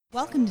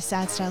Welcome to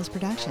Sad Styles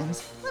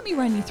Productions. Let me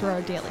run you through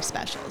our daily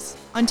specials.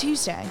 On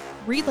Tuesday,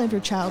 relive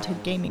your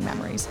childhood gaming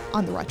memories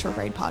on the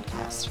Retrograde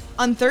podcast.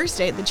 On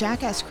Thursday, the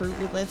Jackass crew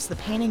relives the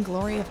pain and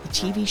glory of the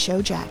TV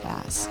show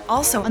Jackass.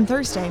 Also on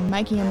Thursday,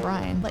 Mikey and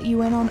Brian let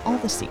you in on all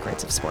the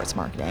secrets of sports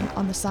marketing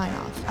on the Sign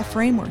Off, a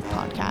Framework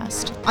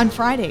podcast. On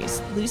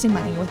Fridays, Losing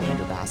Money with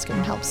Andrew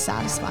Baskin helps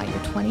satisfy your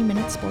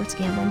 20-minute sports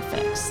gambling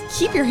fix.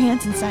 Keep your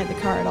hands inside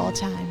the car at all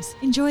times.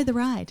 Enjoy the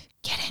ride.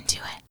 Get into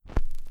it.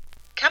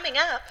 Coming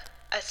up,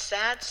 a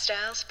Sad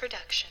Styles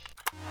production.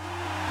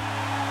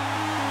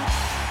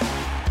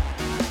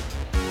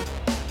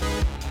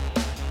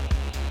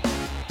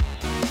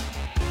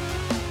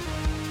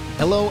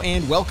 Hello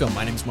and welcome.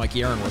 My name is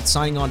Mikey Aaronworth,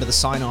 signing on to the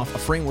Sign Off, a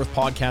Framework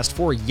podcast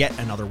for yet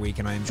another week,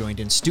 and I am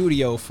joined in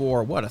studio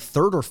for, a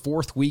third or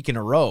fourth week in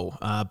a row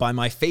by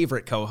my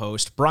favorite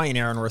co-host, Brian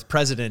Aaronworth,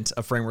 president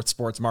of Framework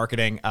Sports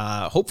Marketing.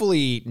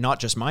 Hopefully not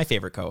just my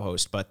favorite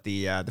co-host, but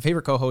the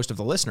favorite co-host of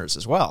the listeners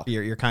as well.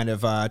 You're kind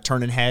of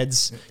turning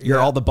heads.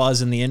 You're all the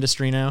buzz in the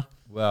industry now.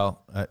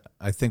 Well,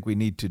 I think we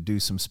need to do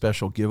some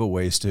special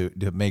giveaways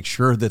to make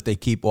sure that they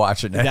keep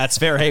watching it. That's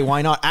fair. Hey,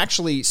 why not?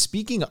 Actually,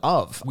 speaking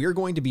of, we're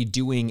going to be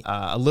doing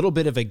a little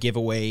bit of a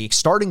giveaway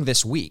starting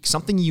this week,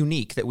 something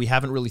unique that we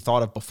haven't really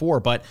thought of before,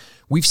 but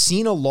we've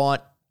seen a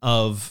lot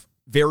of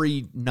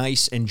very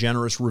nice and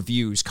generous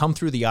reviews come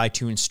through the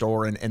iTunes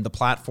store and the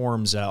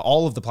platforms,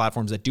 all of the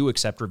platforms that do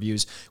accept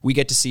reviews. We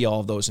get to see all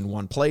of those in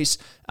one place.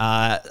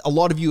 A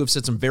lot of you have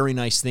said some very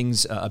nice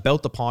things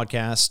about the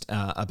podcast,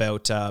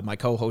 about my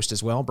co-host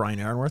as well, Brian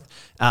Aaronworth.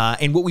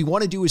 And what we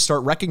want to do is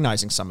start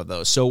recognizing some of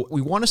those. So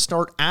we want to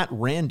start at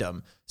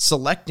random,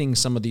 selecting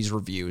some of these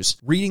reviews,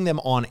 reading them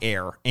on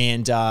air,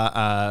 and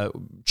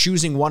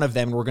choosing one of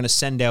them. We're going to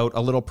send out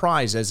a little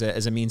prize as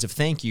a means of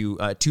thank you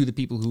to the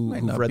people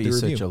who've read the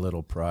review. Such a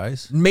little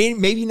prize.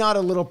 Maybe not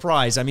a little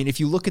prize. I mean, if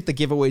you look at the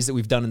giveaways that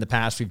we've done in the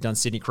past, we've done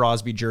Sidney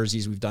Crosby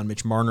jerseys, we've done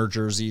Mitch Marner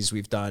jerseys,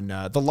 we've done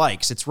the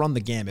likes. It's run the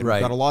gamut. Right.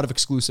 We've got a lot of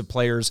exclusive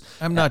players.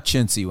 I'm not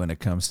chintzy when it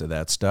comes to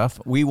that stuff.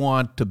 We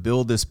want to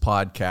build this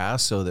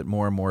podcast so that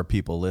more and more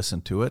people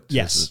listen to it.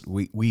 Yes.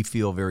 We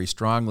feel very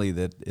strongly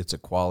that it's a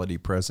quality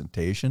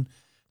presentation.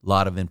 A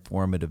lot of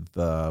informative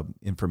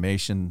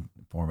information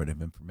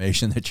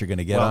that you're going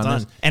to get well on done.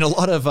 this. And a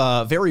lot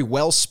of very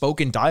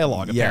well-spoken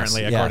dialogue,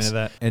 apparently, according to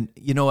that. And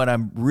you know what?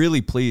 I'm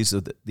really pleased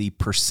with the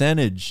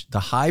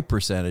high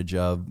percentage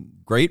of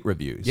great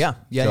reviews. Yeah.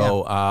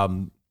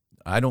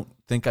 I don't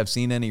think I've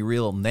seen any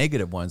real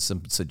negative ones,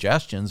 some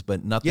suggestions,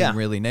 but nothing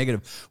really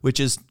negative, which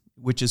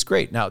is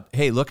great. Now,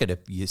 hey, look at if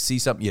you see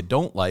something you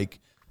don't like,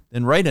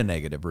 then write a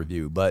negative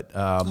review. But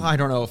I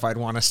don't know if I'd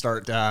want to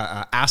start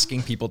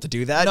asking people to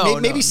do that. No,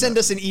 maybe send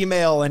us an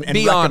email and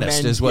be recommend.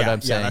 honest is what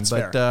I'm saying. That's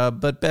fair.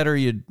 But better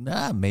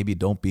maybe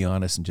don't be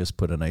honest and just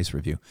put a nice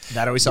review.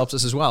 That always helps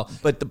us as well.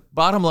 But the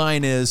bottom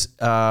line is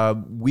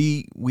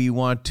we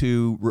want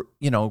to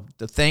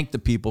to thank the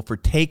people for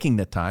taking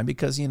the time,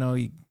 because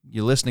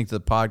you're listening to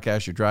the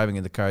podcast, you're driving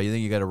in the car,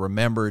 you got to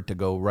remember to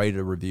go write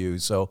a review.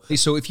 So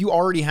if you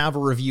already have a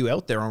review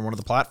out there on one of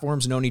the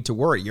platforms, no need to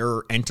worry.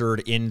 You're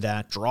entered in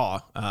that draw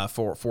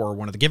for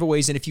one of the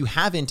giveaways. And if you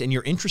haven't and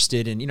you're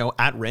interested in,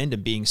 at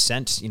random being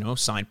sent,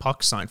 signed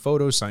pucks, signed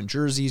photos, signed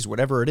jerseys,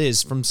 whatever it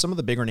is from some of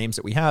the bigger names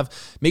that we have,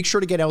 make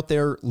sure to get out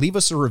there, leave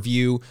us a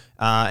review,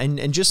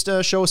 and just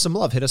show us some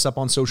love. Hit us up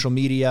on social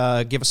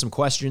media, give us some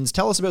questions,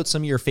 tell us about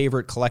some of your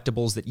favorite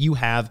collectibles that you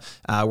have.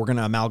 We're going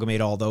to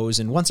amalgamate all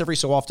those. And once every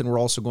so often, we're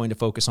also going to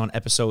focus on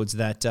episodes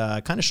that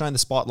kind of shine the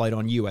spotlight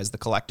on you as the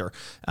collector.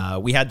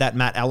 We had that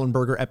Matt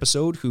Ellenberger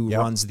episode, who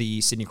runs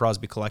the Sidney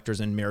Crosby Collectors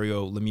and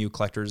Mario Lemieux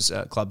Collectors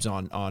clubs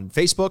on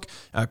Facebook,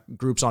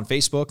 groups on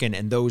Facebook,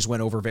 and those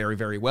went over very,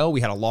 very well.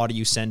 We had a lot of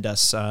you send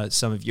us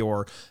some of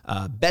your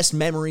best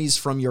memories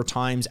from your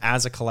times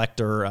as a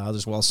collector,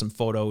 as well as some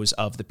photos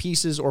of the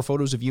pieces or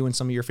photos of you and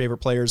some of your favorite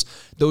players.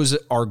 Those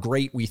are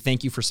great. We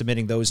thank you for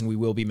submitting those, and we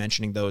will be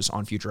mentioning those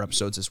on future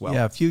episodes as well.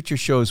 Yeah, future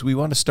shows, we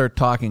want to start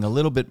talking a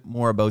little bit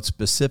more about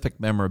specific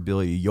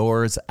memorabilia,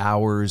 yours,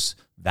 ours,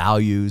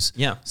 values,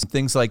 some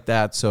things like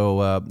that.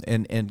 So,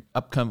 and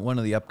one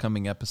of the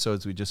upcoming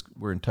episodes,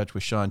 we're in touch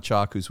with Sean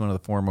Chalk, who's one of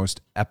the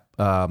foremost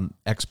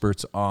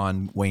experts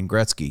on Wayne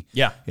Gretzky.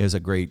 Yeah, he has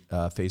a great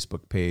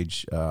Facebook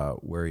page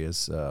where he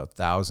has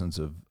thousands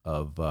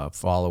of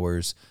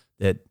followers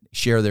that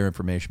share their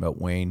information about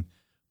Wayne.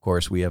 Of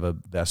course, we have a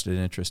vested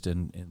interest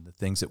in the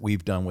things that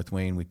we've done with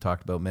Wayne. We've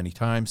talked about many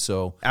times.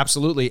 So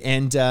absolutely.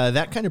 And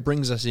that kind of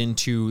brings us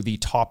into the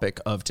topic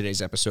of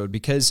today's episode,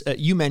 because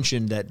you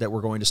mentioned that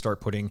we're going to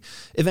start putting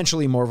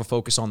eventually more of a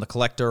focus on the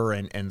collector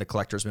and the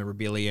collector's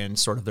memorabilia and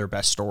sort of their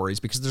best stories,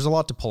 because there's a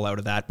lot to pull out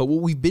of that. But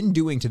what we've been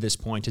doing to this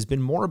point has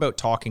been more about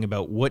talking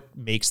about what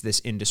makes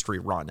this industry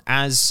run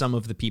as some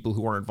of the people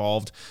who are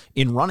involved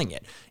in running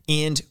it.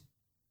 And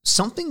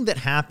something that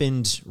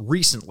happened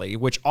recently,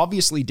 which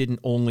obviously didn't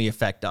only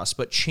affect us,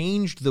 but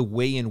changed the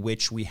way in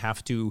which we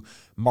have to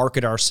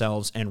market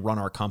ourselves and run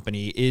our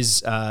company,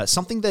 is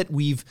something that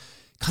we've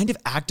kind of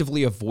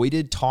actively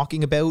avoided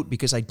talking about,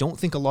 because I don't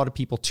think a lot of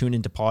people tune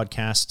into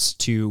podcasts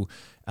to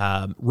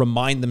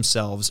remind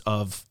themselves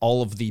of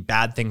all of the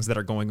bad things that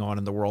are going on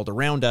in the world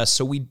around us.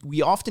 So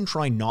we often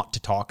try not to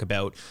talk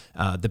about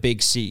the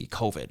big C,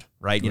 COVID,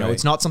 right? You know,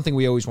 it's not something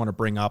we always want to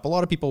bring up. A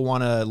lot of people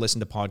want to listen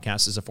to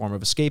podcasts as a form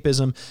of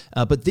escapism,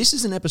 but this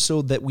is an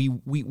episode that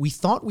we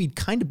thought we'd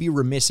kind of be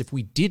remiss if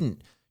we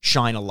didn't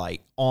shine a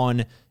light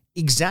on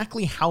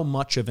exactly how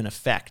much of an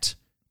effect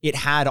it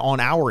had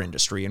on our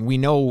industry. And we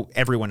know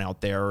everyone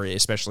out there,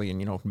 especially in,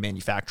 you know,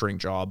 manufacturing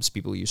jobs,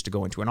 people who used to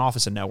go into an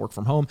office and now work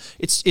from home.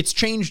 It's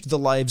changed the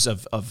lives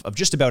of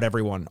just about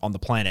everyone on the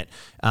planet.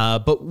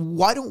 But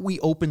why don't we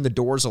open the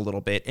doors a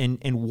little bit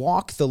and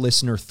walk the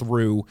listener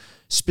through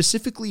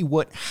specifically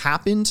what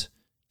happened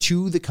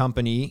to the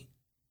company,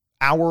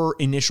 our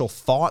initial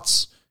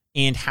thoughts,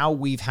 and how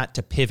we've had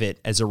to pivot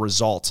as a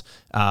result,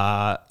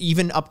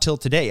 even up till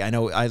today. I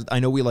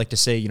know we like to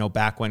say, you know,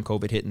 back when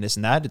COVID hit and this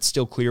and that, it's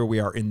still clear we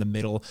are in the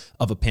middle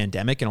of a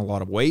pandemic in a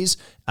lot of ways.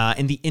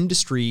 And the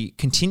industry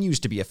continues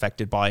to be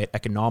affected by it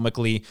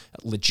economically,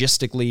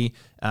 logistically,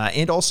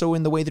 and also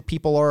in the way that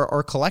people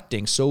are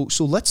collecting. So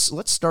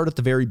let's start at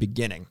the very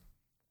beginning.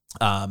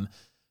 I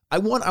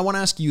want to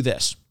ask you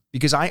this,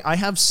 because I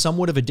have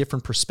somewhat of a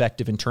different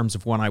perspective in terms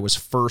of when I was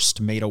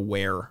first made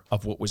aware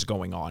of what was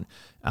going on.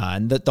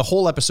 And the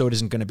whole episode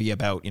isn't going to be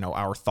about, you know,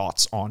 our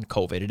thoughts on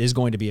COVID. It is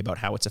going to be about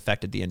how it's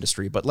affected the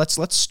industry. But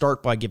let's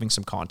start by giving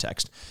some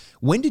context.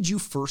 When did you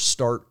first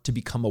start to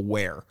become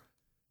aware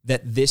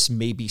that this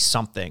may be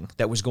something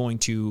that was going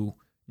to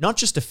not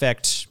just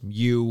affect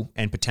you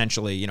and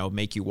potentially, you know,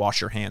 make you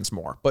wash your hands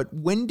more, but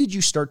when did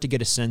you start to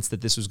get a sense that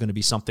this was going to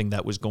be something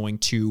that was going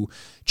to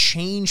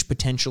change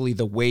potentially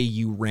the way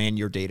you ran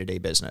your day-to-day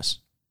business?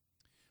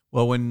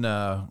 Well, when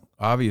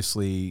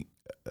obviously,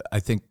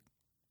 I think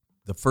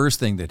the first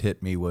thing that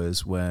hit me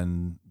was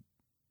when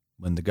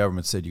the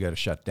government said you got to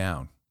shut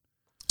down.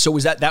 So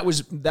was that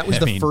was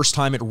the first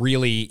time it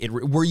really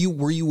were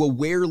you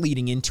aware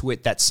leading into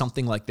it that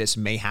something like this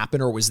may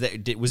happen, or was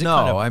it no?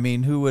 Kind of, I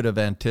mean, who would have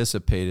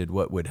anticipated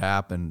what would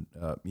happen?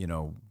 You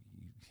know,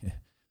 you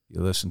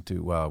listen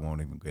to, well, I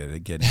won't even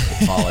get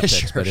into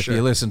politics, but if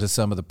you listen to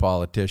some of the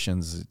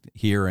politicians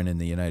here and in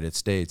the United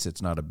States,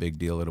 it's not a big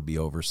deal. It'll be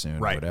over soon,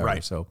 or whatever.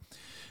 Right. So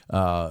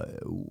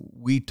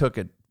we took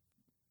it.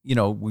 You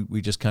know,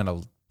 we just kind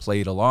of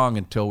played along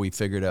until we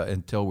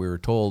were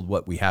told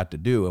what we had to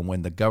do. And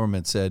when the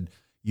government said,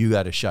 you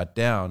got to shut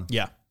down,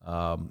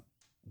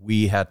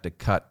 we had to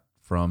cut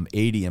from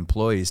 80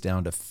 employees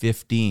down to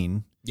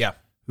 15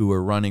 who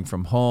were running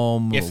from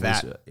home. If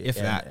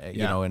that.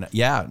 You know, and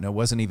no, it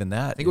wasn't even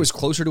that. I think it was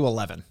closer to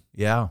 11.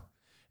 Yeah.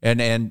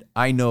 And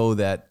I know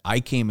that I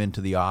came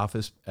into the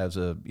office as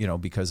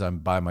because I'm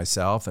by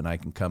myself and I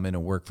can come in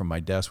and work from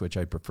my desk, which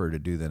I prefer to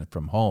do than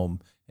from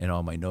home, and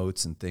all my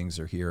notes and things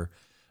are here.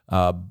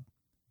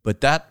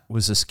 But that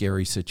was a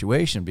scary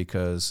situation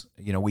because,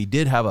 you know, we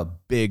did have a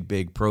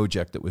big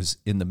project that was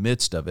in the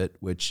midst of it,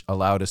 which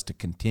allowed us to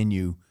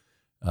continue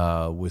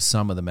with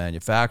some of the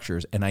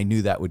manufacturers. And I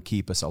knew that would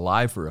keep us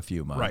alive for a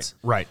few months.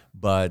 Right.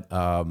 But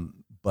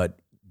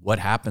what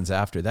happens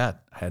after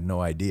that, I had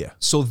no idea.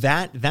 So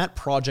that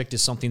project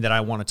is something that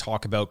I want to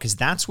talk about, because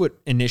that's what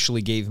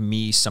initially gave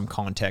me some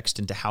context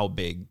into how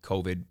big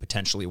COVID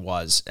potentially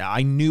was.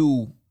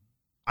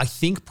 I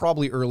think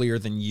probably earlier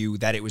than you,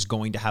 that it was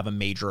going to have a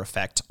major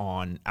effect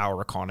on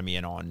our economy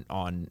and on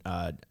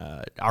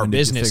our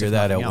business. Did you figure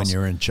that out when you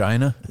were in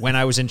China? When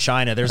I was in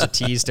China, there's a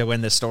tease to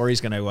when the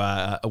story's going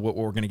to, what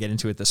we're going to get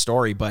into with the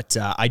story. But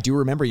I do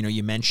remember, you know,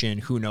 you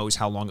mentioned who knows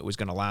how long it was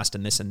going to last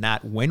and this and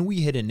that. When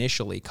we had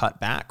initially cut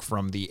back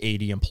from the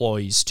 80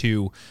 employees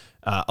to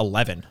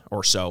 11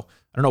 or so,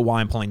 I don't know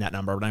why I'm pulling that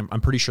number, but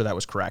I'm pretty sure that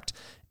was correct.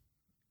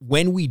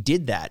 When we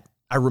did that,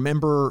 I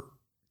remember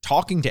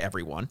talking to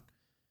everyone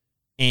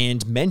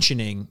and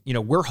mentioning, you know,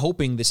 we're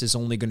hoping this is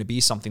only going to be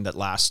something that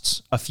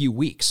lasts a few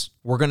weeks.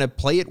 We're going to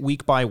play it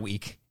week by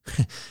week.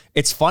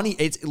 It's funny.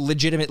 It's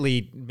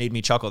legitimately made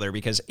me chuckle there,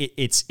 because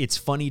it's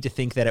funny to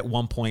think that at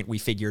one point we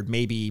figured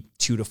maybe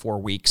 2 to 4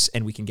 weeks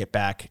and we can get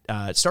back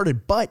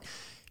started. But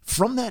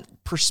from that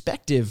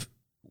perspective,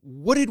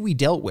 what had we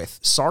dealt with?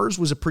 SARS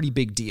was a pretty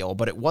big deal,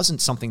 but it wasn't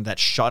something that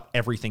shut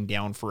everything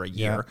down for a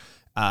year. Yeah.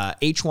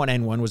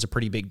 H1N1 was a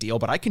pretty big deal,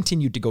 but I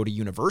continued to go to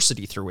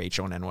university through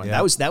H1N1.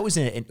 Yeah. That was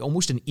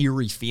almost an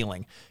eerie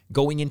feeling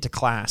going into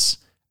class.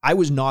 I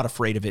was not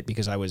afraid of it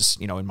because I was,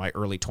 you know, in my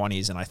early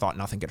 20s and I thought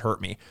nothing could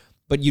hurt me.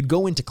 But you'd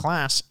go into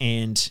class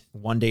and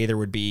one day there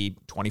would be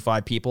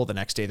 25 people, the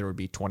next day there would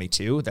be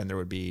 22, then there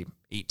would be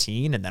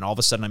 18, and then all of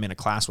a sudden I'm in a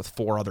class with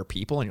 4 other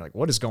people and you're like,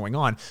 what is going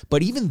on?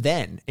 But even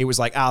then it was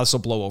like, this will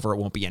blow over, it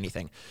won't be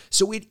anything.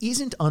 So it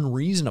isn't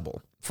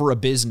unreasonable for a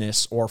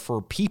business or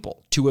for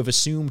people to have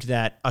assumed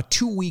that a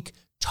 2-week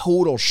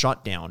total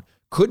shutdown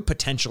could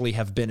potentially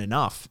have been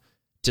enough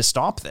to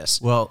stop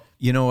this. Well,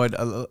 you know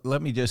what?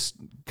 Let me just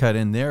cut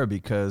in there,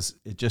 because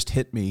it just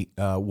hit me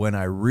when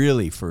I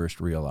really first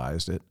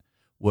realized it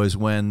was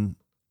when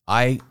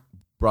I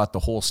brought the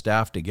whole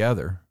staff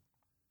together,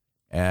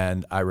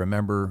 and I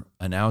remember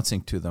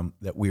announcing to them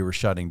that we were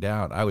shutting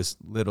down. I was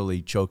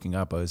literally choking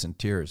up. I was in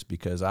tears,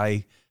 because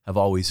I have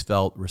always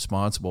felt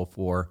responsible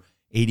for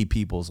 80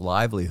 people's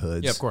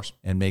livelihoods. Yeah, of course.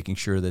 And making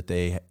sure that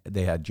they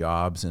had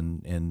jobs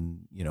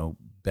and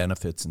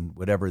benefits and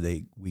whatever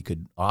we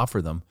could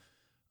offer them.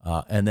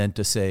 And then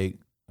to say,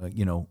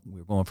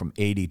 we're going from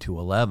 80 to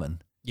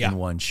 11 in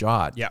one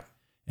shot. Yeah.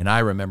 And I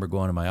remember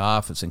going to my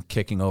office and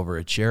kicking over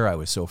a chair. I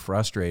was so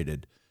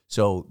frustrated.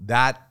 So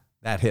that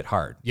hit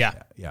hard. Yeah.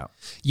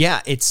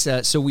 It's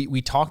so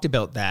we talked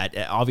about that.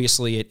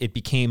 Obviously, it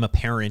became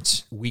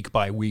apparent week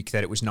by week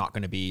that it was not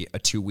going to be a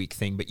 2-week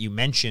thing. But you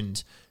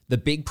mentioned the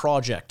big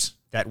project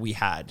that we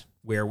had,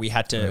 where we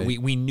had to,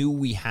 we knew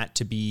we had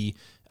to be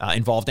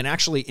involved. And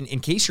actually, in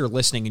case you're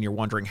listening and you're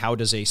wondering, how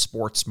does a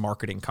sports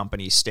marketing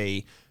company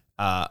stay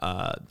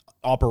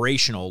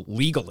operational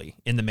legally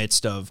in the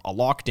midst of a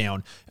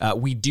lockdown?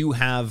 We do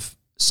have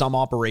some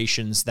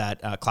operations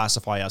that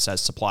classify us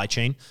as supply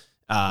chain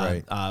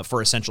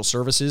for essential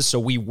services. So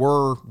we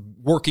were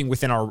working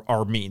within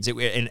our means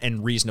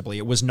and reasonably.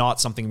 It was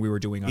not something we were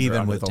doing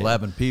even with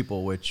 11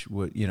 people, which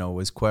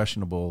was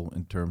questionable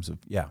in terms of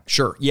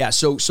Sure. Yeah.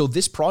 So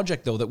this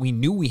project, though, that we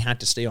knew we had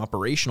to stay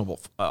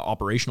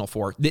operational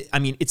for. I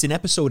mean, it's an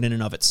episode in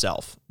and of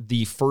itself.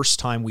 The first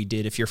time we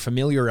did, if you're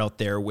familiar out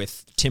there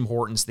with Tim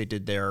Hortons, they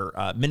did their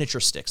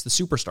miniature sticks, the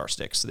Superstar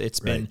sticks.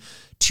 It's been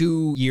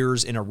 2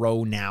 years in a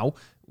row now,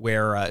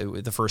 where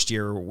the first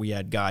year we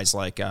had guys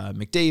like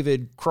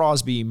McDavid,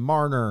 Crosby,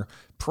 Marner,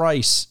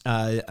 Price.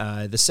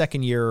 The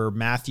second year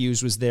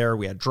Matthews was there.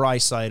 We had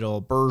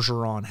Draisaitl,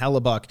 Bergeron,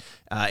 Hellebuck.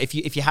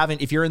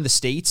 If you're in the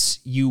States,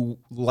 you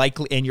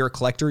likely, and you're a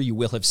collector, you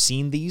will have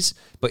seen these,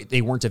 but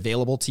they weren't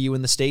available to you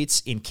in the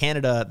States. In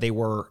Canada, they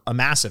were a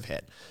massive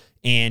hit.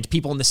 And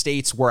people in the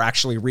States were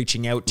actually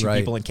reaching out to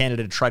people in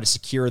Canada to try to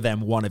secure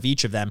them one of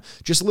each of them.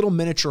 Just little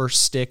miniature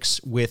sticks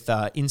with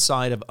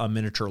inside of a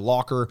miniature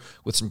locker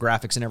with some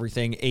graphics and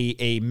everything.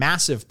 A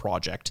massive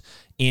project,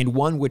 and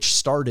one which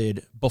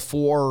started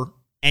before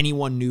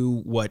anyone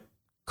knew what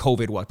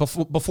COVID was,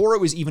 before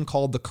it was even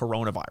called the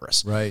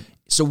coronavirus. Right.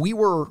 So we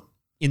were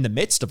in the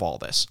midst of all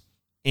this,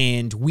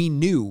 and we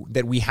knew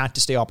that we had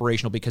to stay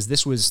operational because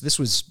this was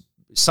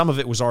some of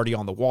it was already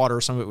on the water.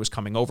 Some of it was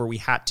coming over. We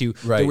had to.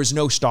 There was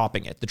no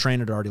stopping it. The train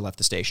had already left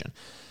the station.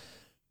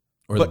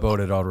 Or the boat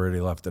had already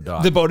left the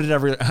dock. The boat had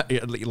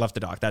left the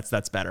dock.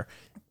 That's better.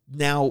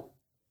 Now,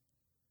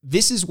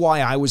 this is why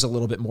I was a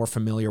little bit more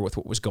familiar with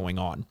what was going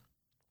on.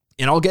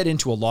 And I'll get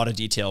into a lot of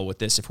detail with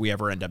this if we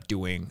ever end up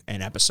doing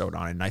an episode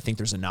on it. And I think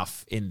there's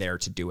enough in there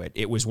to do it.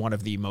 It was one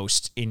of the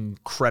most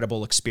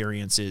incredible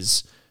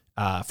experiences,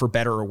 for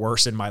better or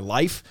worse, in my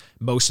life.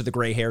 Most of the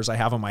gray hairs I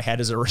have on my head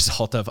as a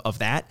result of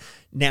that.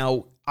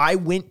 Now, I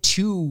went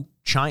to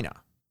China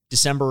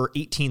December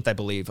 18th, I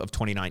believe, of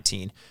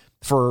 2019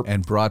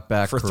 and brought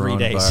back for 3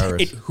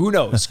 days. Who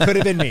knows? Could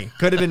have been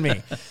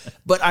me.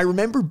 But I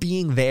remember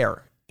being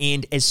there.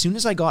 And as soon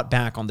as I got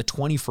back on the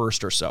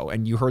 21st or so,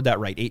 and you heard that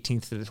right,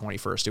 18th to the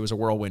 21st, it was a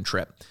whirlwind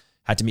trip.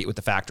 Had to meet with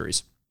the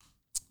factories.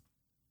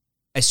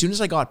 As soon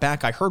as I got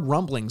back, I heard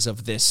rumblings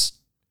of this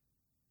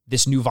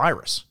new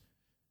virus.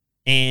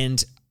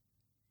 And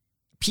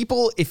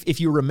people, if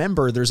you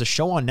remember, there's a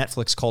show on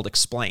Netflix called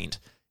Explained.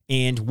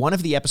 And one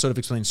of the episodes of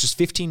Explained is just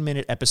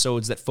 15-minute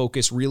episodes that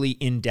focus really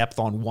in depth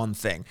on one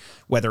thing,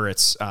 whether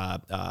it's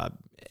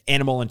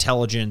animal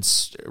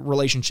intelligence,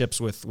 relationships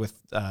with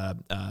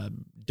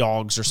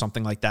dogs or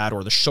something like that,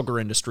 or the sugar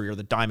industry or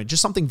the diamond,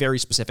 just something very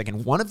specific.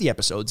 And one of the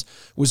episodes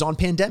was on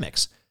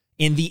pandemics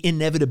and the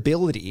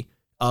inevitability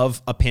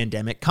of a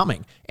pandemic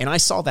coming. And I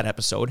saw that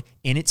episode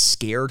and it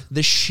scared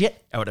the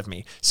shit out of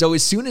me. So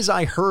as soon as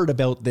I heard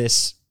about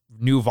this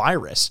new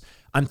virus,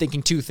 I'm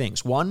thinking two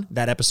things. One,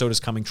 that episode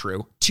is coming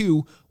true.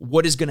 Two,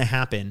 what is going to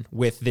happen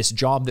with this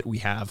job that we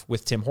have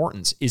with Tim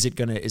Hortons? Is it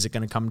going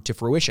to come to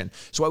fruition?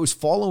 So I was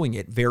following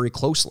it very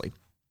closely.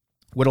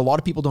 What a lot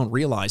of people don't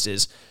realize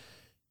is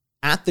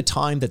at the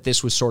time that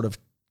this was sort of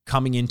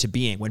coming into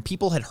being, when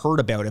people had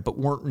heard about it but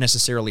weren't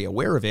necessarily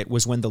aware of it,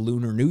 was when the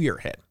Lunar New Year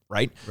hit,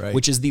 right?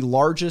 Which is the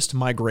largest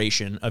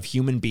migration of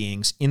human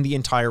beings in the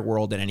entire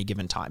world at any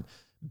given time.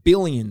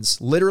 Billions,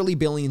 literally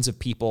billions of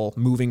people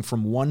moving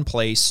from one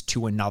place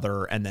to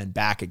another and then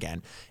back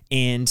again.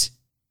 And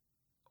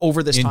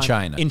over this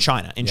time in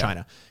China,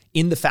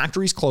 in the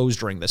factories closed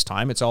during this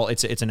time. It's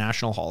a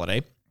national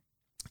holiday.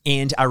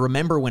 And I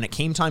remember when it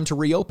came time to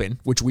reopen,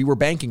 which we were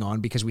banking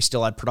on because we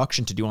still had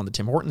production to do on the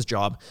Tim Hortons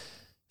job,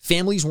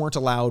 families weren't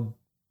allowed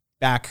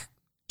back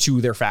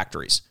to their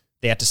factories.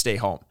 They had to stay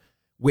home,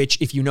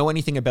 which, if you know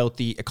anything about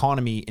the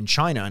economy in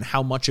China and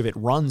how much of it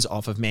runs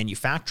off of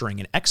manufacturing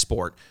and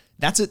export,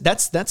 that's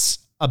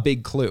a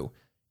big clue.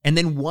 And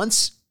then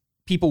once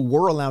people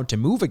were allowed to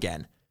move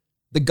again,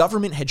 the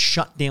government had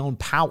shut down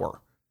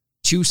power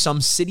to some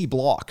city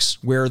blocks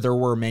where there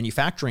were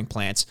manufacturing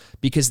plants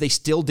because they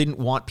still didn't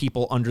want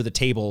people under the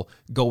table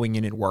going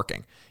in and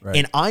working. Right.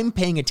 And I'm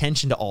paying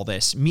attention to all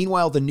this.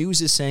 Meanwhile, the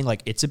news is saying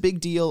like, it's a big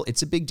deal.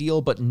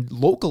 But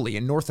locally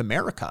in North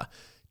America,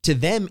 to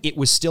them, it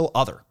was still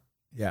other.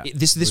 Yeah.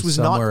 This was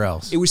somewhere not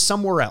else. It was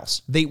somewhere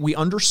else. We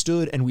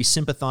understood and we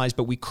sympathized,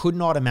 but we could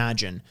not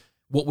imagine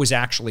what was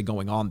actually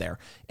going on there.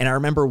 And I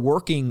remember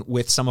working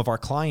with some of our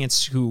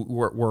clients who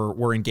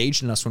were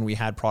engaged in us when we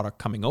had product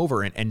coming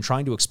over and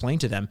trying to explain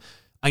to them,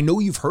 I know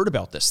you've heard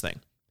about this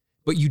thing,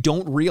 but you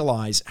don't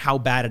realize how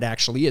bad it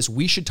actually is.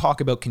 We should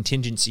talk about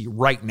contingency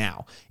right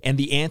now. And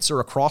the answer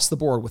across the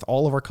board with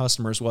all of our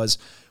customers was,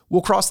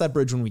 we'll cross that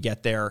bridge when we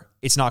get there.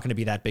 It's not going to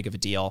be that big of a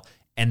deal.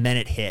 And then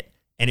it hit,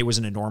 and it was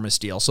an enormous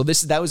deal. So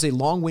that was a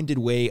long-winded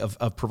way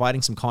of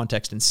providing some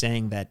context and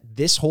saying that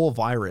this whole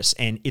virus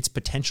and its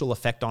potential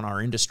effect on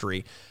our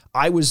industry,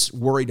 I was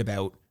worried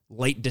about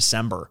late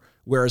December.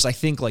 Whereas I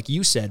think, like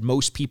you said,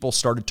 most people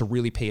started to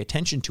really pay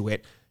attention to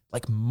it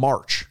like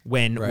March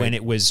when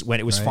it was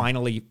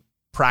finally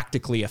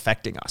practically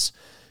affecting us.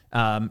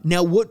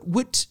 Now,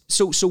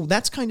 so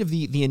that's kind of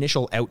the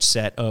initial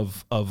outset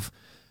of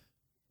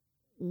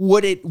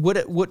what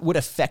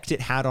effect it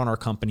had on our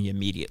company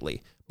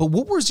immediately. But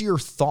what was your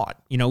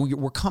thought? You know,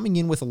 we're coming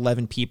in with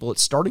 11 people.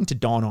 It's starting to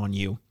dawn on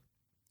you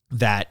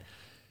that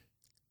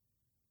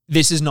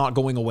this is not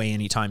going away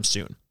anytime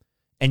soon.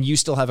 And you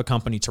still have a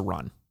company to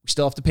run. We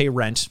still have to pay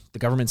rent. The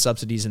government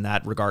subsidies in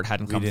that regard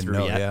hadn't come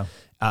through yet.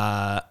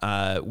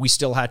 Yeah. We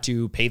still had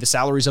to pay the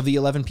salaries of the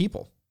 11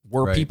 people.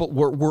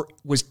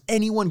 Was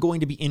anyone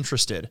going to be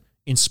interested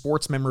in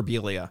sports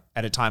memorabilia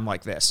at a time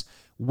like this?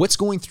 What's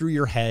going through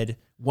your head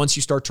once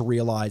you start to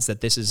realize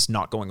that this is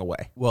not going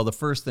away? Well, the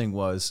first thing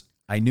was,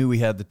 I knew we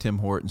had the Tim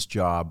Hortons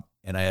job,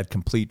 and I had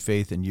complete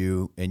faith in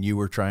you, and you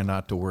were trying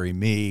not to worry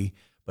me.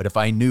 But if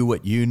I knew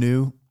what you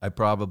knew, I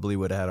probably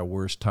would have had a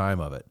worse time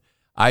of it.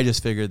 I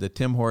just figured that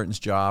Tim Hortons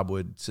job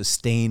would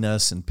sustain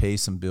us and pay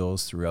some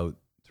bills throughout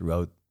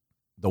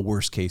the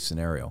worst case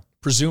scenario.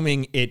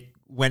 Presuming it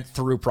went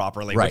through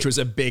properly, which was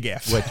a big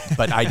if.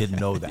 But I didn't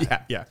know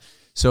that. Yeah.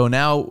 So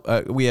now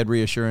we had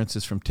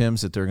reassurances from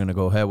Tim's that they're going to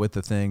go ahead with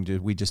the thing.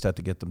 We just had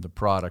to get them the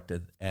product,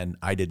 and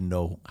I didn't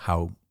know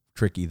how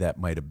tricky that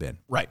might have been.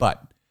 Right.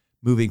 But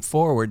moving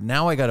forward,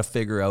 now I got to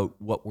figure out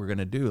what we're going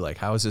to do. Like,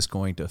 how is this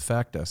going to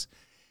affect us?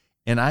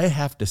 And I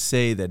have to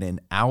say that in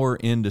our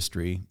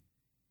industry,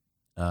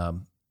 I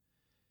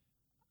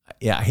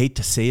hate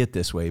to say it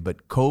this way,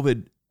 but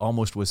COVID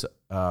almost was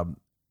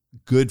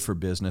good for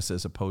business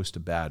as opposed to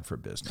bad for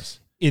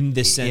business. In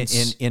this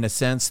sense? In a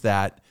sense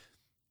that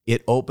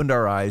it opened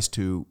our eyes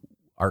to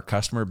our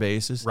customer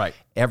bases. Right.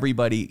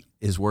 Everybody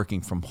is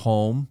working from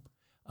home.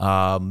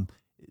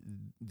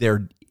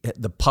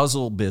 The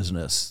puzzle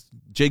business,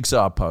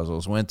 jigsaw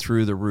puzzles, went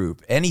through the roof.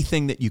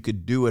 Anything that you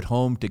could do at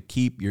home to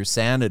keep your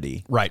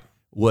sanity,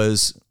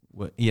 was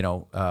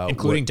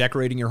including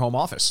decorating your home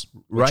office,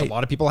 which a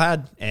lot of people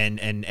had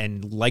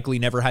and likely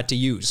never had to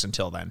use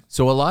until then.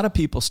 So a lot of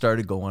people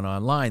started going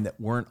online that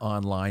weren't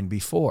online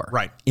before,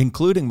 right?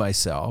 Including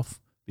myself,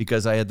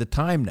 because I had the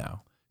time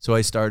now. So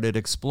I started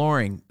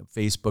exploring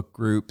Facebook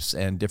groups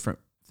and different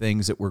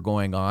things that were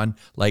going on,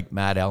 like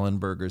Matt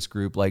Ellenberger's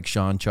group, like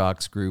Sean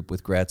Chalk's group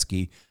with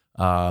Gretzky,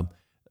 a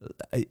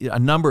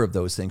number of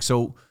those things.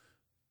 So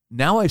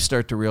now I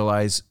start to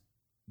realize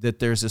that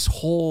there's this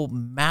whole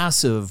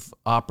massive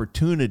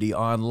opportunity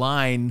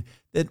online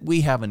that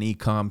we have an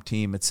e-com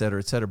team, et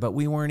cetera, but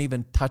we weren't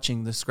even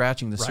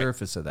scratching the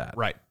surface of that.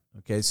 Right.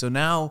 Okay. So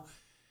now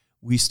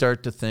we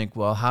start to think,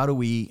 well, how do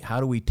we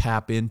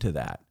tap into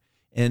that?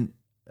 And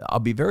I'll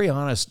be very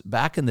honest,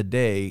 back in the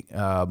day,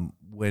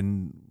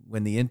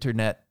 when the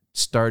internet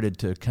started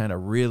to kind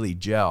of really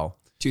gel.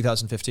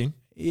 2015?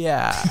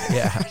 Yeah.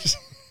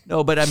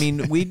 No, but I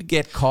mean, we'd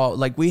get called,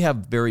 like we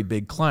have very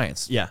big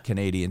clients. Yeah.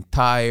 Canadian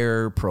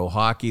Tire, Pro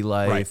Hockey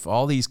Life,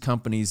 all these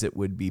companies that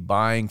would be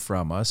buying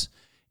from us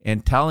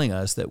and telling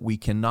us that we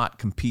cannot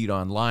compete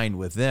online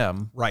with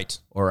them. Right.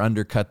 Or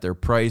undercut their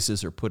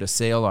prices or put a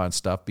sale on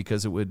stuff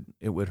because it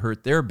would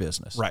hurt their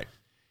business. Right.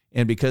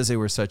 And because they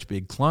were such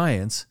big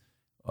clients,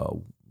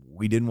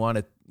 we didn't want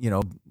to,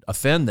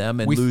 offend them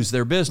and lose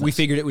their business. We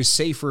figured it was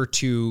safer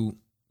to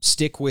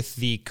stick with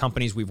the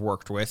companies we've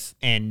worked with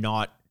and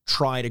not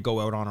try to go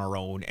out on our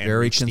own. And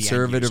very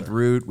conservative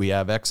route. We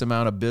have X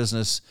amount of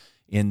business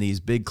in these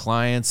big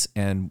clients,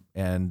 and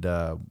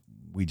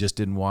we just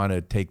didn't want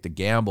to take the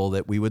gamble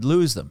that we would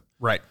lose them.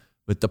 Right.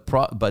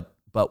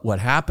 But what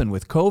happened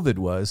with COVID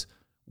was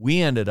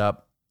they end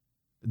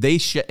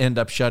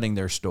up shutting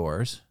their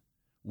stores.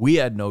 We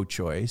had no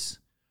choice.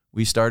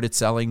 We started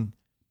selling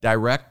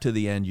direct to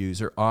the end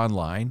user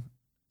online,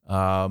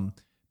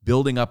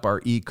 building up our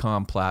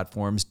e-com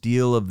platforms,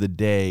 deal of the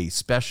day,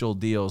 special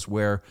deals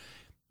where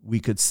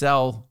we could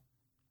sell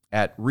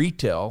at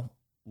retail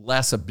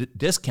less a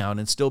discount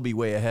and still be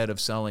way ahead of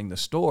selling the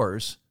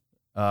stores.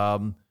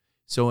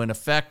 So in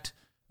effect,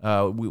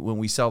 when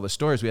we sell the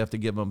stores, we have to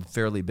give them a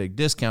fairly big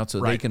discount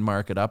so they can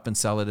mark it up and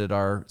sell it at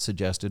our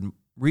suggested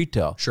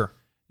retail. Sure.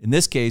 In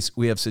this case,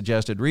 we have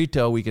suggested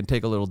retail. We can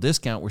take a little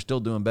discount. We're still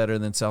doing better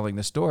than selling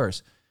the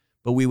stores.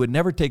 But we would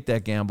never take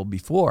that gamble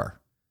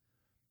before.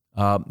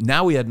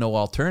 Now we had no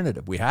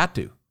alternative. We had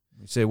to.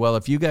 We say, well,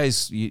 if you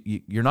guys,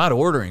 you're not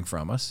ordering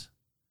from us,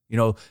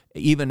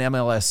 even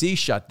MLSE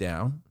shut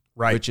down,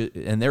 right?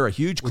 And they're a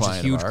huge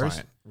client of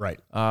ours. Right.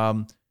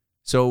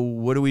 So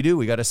what do?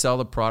 We got to sell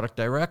the product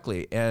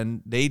directly.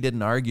 And they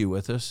didn't argue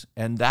with us.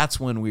 And that's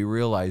when we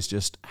realized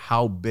just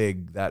how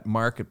big that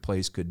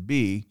marketplace could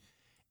be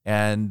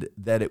and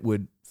that it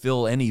would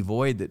fill any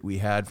void that we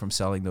had from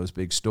selling those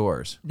big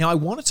stores. Now, I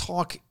want to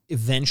talk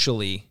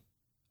eventually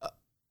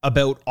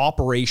about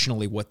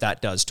operationally what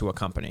that does to a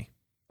company.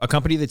 A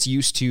company that's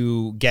used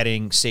to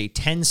getting, say,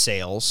 10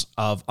 sales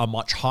of a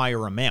much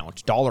higher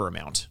amount, dollar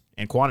amount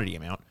and quantity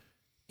amount,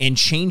 and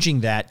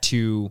changing that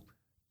to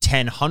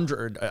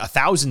 1,000,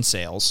 1,000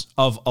 sales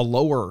of a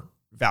lower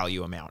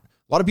value amount.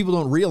 A lot of people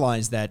don't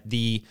realize that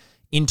the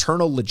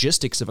internal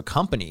logistics of a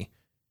company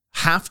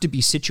have to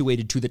be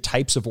situated to the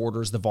types of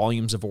orders, the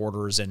volumes of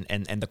orders, and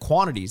the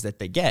quantities that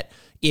they get.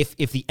 If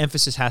the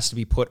emphasis has to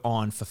be put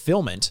on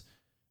fulfillment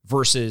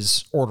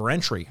versus order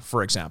entry,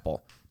 for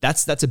example,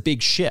 that's a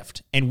big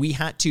shift. And we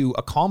had to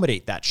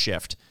accommodate that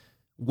shift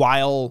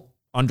while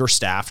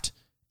understaffed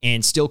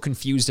and still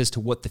confused as to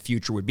what the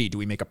future would be. Do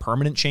we make a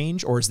permanent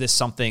change, or is this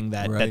something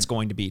that's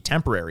going to be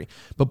temporary?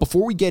 But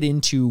before we get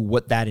into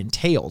what that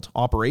entailed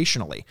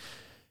operationally,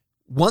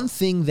 one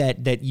thing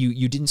that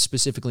you didn't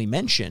specifically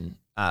mention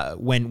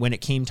when it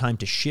came time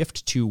to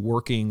shift to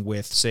working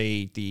with,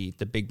 say, the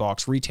big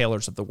box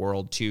retailers of the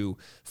world, to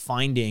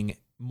finding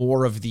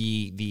more of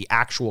the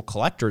actual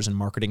collectors and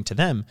marketing to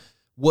them,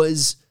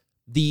 was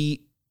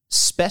the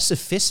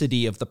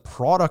specificity of the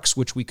products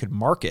which we could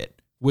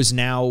market was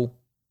now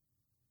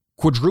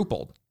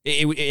quadrupled.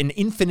 An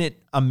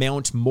infinite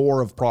amount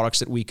more of products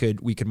that we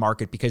could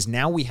market, because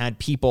now we had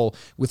people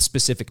with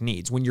specific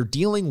needs. When you're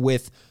dealing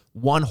with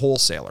one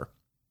wholesaler,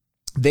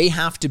 they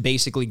have to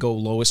basically go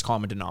lowest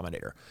common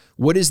denominator.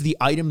 What is the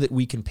item that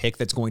we can pick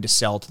that's going to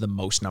sell to the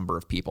most number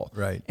of people?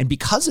 Right. And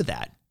because of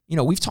that,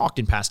 we've talked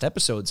in past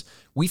episodes,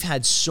 we've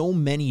had so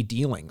many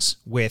dealings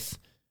with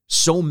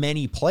so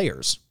many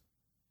players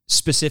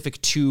specific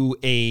to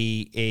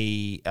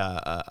a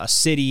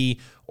city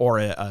or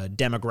a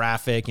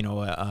demographic,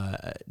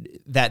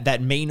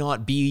 that may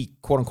not be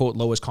quote unquote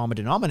lowest common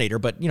denominator,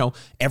 but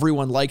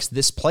everyone likes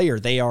this player.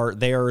 They are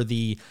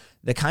the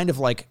kind of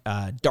like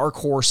dark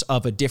horse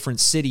of a different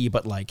city,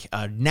 but like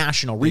a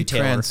national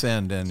retailer. They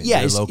transcend and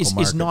their local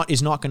market.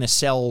 is not going to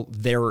sell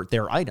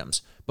their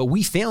items. But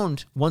we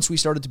found, once we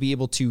started to be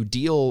able to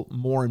deal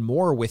more and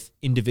more with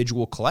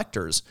individual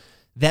collectors,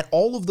 that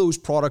all of those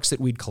products that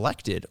we'd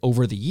collected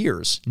over the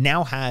years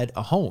now had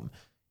a home.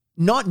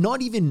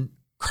 Not even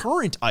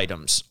current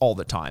items all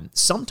the time.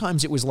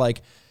 Sometimes it was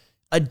like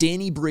a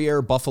Danny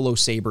Briere Buffalo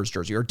Sabres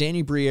jersey, or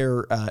Danny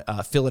Briere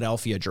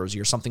Philadelphia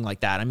jersey, or something like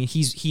that. I mean,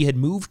 he had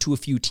moved to a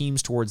few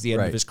teams towards the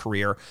end of his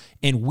career,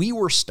 and we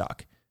were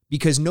stuck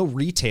because no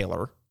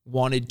retailer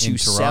wanted to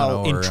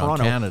sell in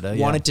Toronto, Canada,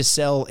 wanted to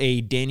sell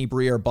a Danny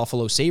Briere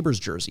Buffalo Sabres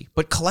jersey,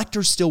 but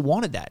collectors still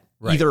wanted that,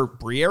 either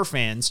Briere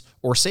fans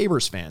or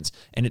Sabres fans.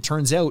 And it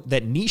turns out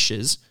that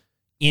niches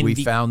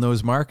found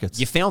those markets.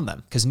 You found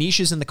them, because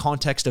niches in the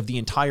context of the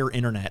entire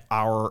internet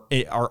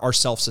are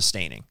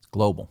self-sustaining,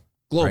 global.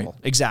 Right?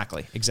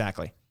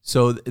 Exactly.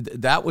 So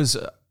that was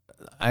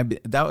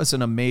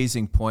an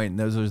amazing point, and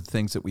those are the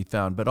things that we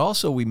found. But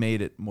also, we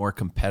made it more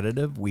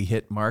competitive. We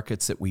hit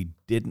markets that we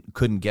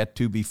couldn't get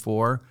to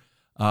before.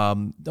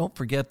 Don't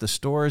forget, the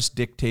stores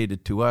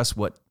dictated to us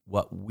what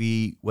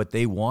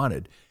they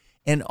wanted,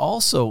 and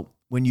also,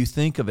 when you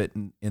think of it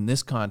in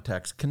this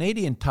context,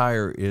 Canadian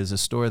Tire is a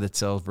store that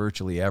sells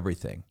virtually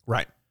everything.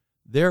 Right.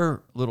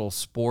 Their little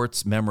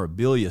sports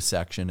memorabilia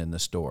section in the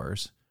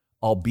stores,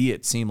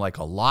 albeit seem like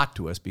a lot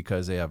to us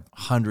because they have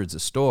hundreds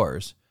of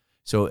stores.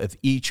 So if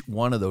each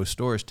one of those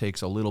stores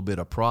takes a little bit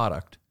of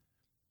product,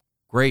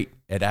 great,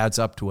 it adds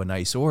up to a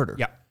nice order.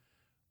 Yeah.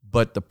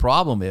 But the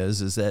problem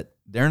is that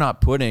they're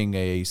not putting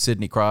a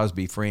Sidney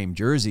Crosby framed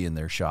jersey in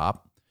their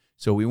shop.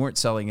 So we weren't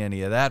selling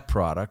any of that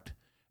product.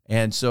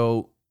 And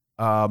so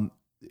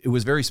it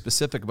was very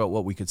specific about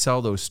what we could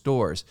sell those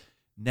stores.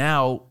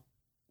 Now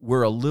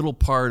we're a little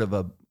part of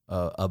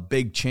a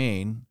big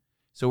chain,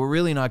 so we're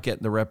really not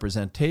getting the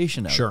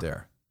representation out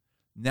there.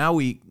 Now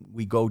we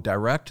go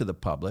direct to the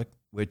public,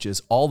 which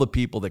is all the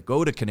people that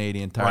go to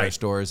Canadian Tire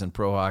stores and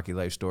Pro Hockey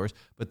Life stores,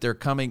 but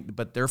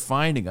they're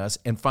finding us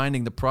and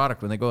finding the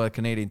product. When they go to a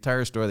Canadian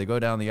Tire store, they go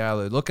down the aisle,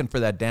 they're looking for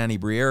that Danny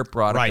Briere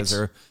product, because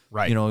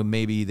they're,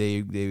 maybe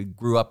they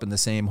grew up in the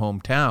same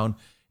hometown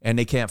and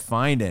they can't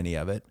find any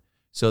of it.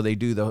 So they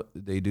do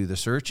the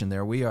search, and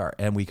there we are.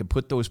 And we can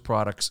put those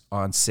products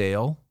on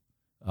sale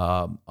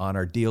on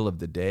our deal of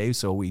the day.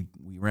 So we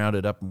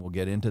rounded up, and we'll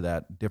get into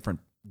that,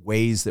 different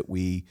ways that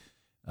we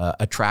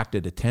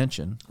attracted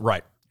attention.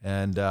 Right.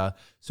 And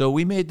so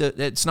we made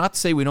it's not to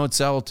say we don't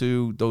sell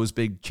to those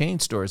big chain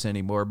stores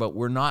anymore, but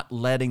we're not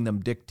letting them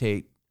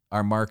dictate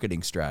our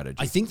marketing strategy.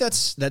 I think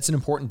that's an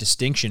important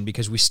distinction,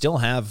 because we still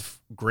have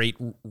great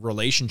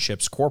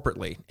relationships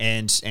corporately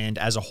and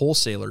as a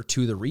wholesaler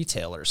to the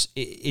retailers.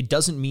 It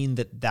doesn't mean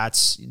that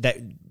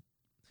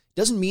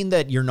doesn't mean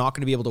that you're not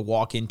going to be able to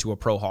walk into a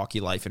Pro Hockey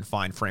Life and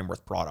find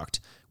Frameworth product.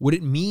 What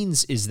it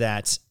means is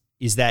that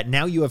is that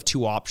now you have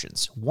two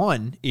options.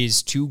 One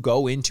is to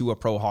go into a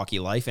Pro Hockey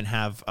Life and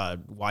have a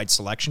wide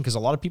selection, because a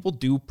lot of people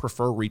do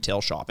prefer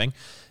retail shopping.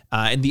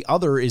 And the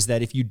other is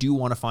that if you do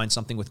want to find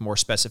something with more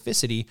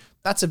specificity,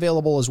 that's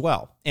available as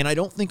well. And I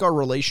don't think our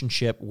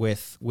relationship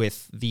with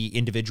the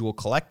individual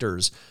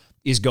collectors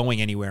is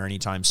going anywhere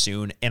anytime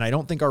soon. And I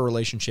don't think our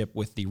relationship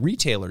with the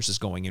retailers is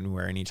going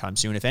anywhere anytime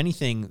soon. If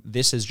anything,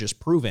 this has just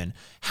proven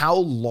how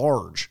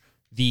large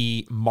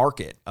the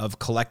market of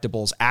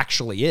collectibles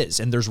actually is,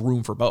 and there's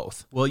room for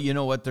both. Well, you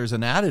know what? There's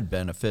an added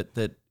benefit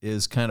that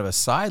is kind of a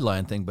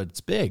sideline thing, but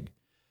it's big.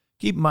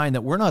 Keep in mind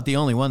that we're not the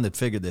only one that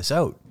figured this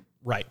out.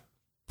 Right.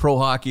 Pro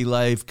Hockey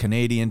Life,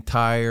 Canadian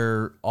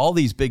Tire, all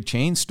these big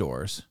chain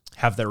stores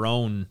have their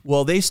own.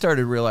 Well, they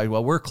started realizing,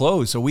 well, we're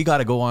closed, so we got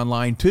to go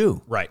online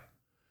too. Right.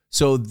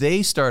 So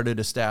they started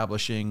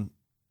establishing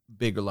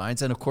bigger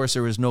lines, and of course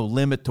there was no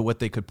limit to what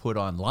they could put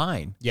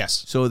online.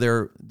 Yes. So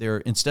they're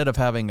instead of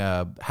having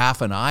a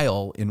half an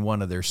aisle in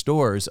one of their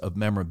stores of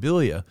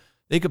memorabilia,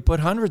 they could put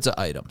hundreds of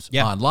items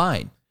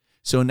online.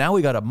 So now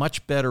we got a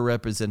much better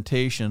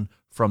representation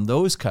from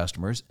those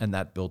customers, and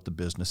that built the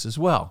business as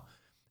well.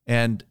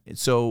 And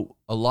so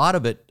a lot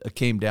of it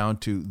came down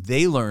to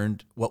they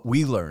learned what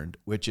we learned,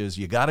 which is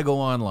you got to go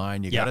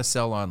online, you got to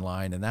sell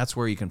online, and that's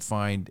where you can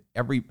find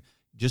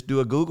just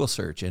do a Google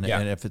search. And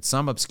if it's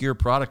some obscure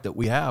product that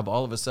we have,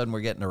 all of a sudden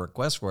we're getting a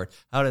request for it.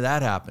 How did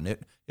that happen?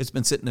 It's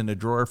been sitting in a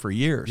drawer for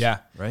years. Yeah.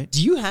 Right.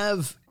 Do you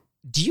have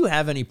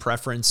any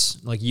preference,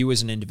 like you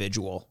as an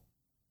individual,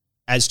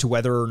 as to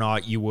whether or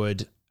not you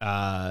would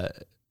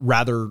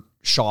rather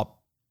shop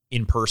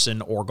in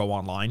person or go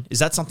online? Is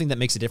that something that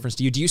makes a difference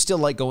to you? Do you still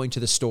like going to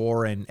the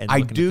store and looking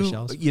at the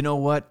shelves? You know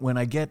what? When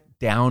I get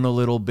down a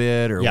little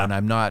bit, or when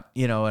I'm not,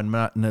 I'm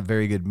not in a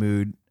very good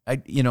mood,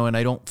 and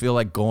I don't feel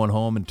like going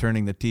home and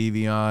turning the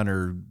TV on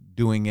or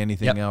doing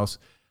anything else,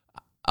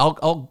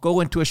 I'll go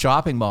into a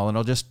shopping mall and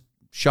I'll just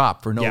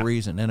shop for no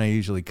reason. And I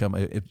usually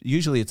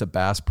usually it's a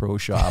Bass Pro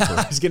Shop.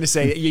 I was going to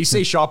say, you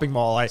say shopping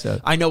mall.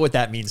 I know what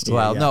that means to you.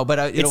 Well, no,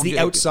 but it's the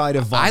outside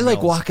of Von I like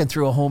Mills. walking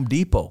through a Home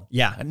Depot.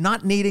 Yeah.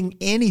 Not needing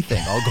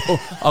anything.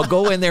 I'll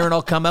go in there and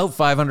I'll come out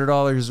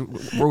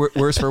 $500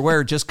 worse for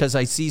wear just because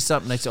I see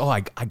something. I say,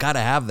 I got to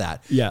have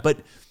that. Yeah. But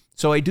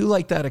so I do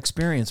like that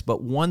experience.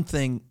 But one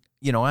thing,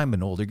 I'm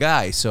an older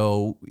guy,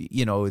 so,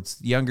 it's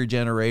the younger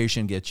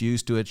generation gets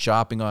used to it.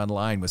 Shopping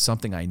online was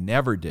something I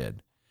never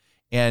did.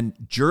 And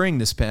during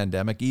this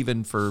pandemic,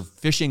 even for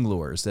fishing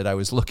lures that I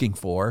was looking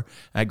for,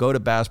 I go to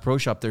Bass Pro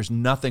Shop, there's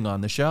nothing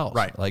on the shelves.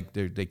 Right. Like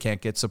they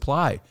can't get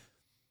supply.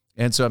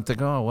 And so I'm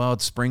thinking,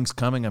 it's spring's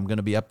coming. I'm going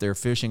to be up there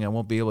fishing. I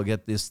won't be able to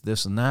get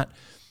this, and that.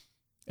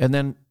 And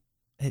then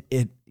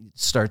it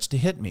starts to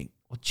hit me.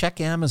 Well, check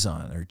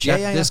Amazon or check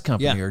this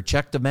company or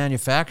check the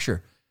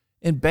manufacturer,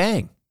 and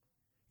bang.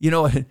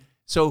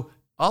 So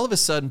all of a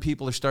sudden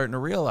people are starting to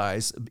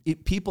realize,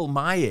 people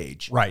my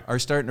age are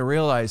starting to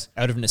realize,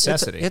 out of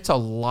necessity, it's a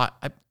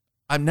lot.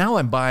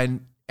 I'm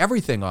buying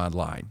everything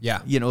online.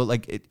 Yeah.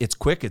 It's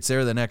quick, it's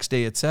there the next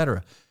day, et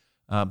cetera.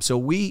 So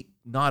we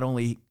not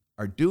only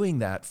are doing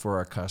that for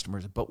our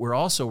customers, but we're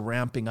also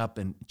ramping up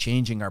and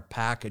changing our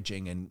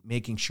packaging and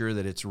making sure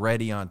that it's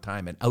ready on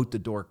time and out the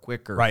door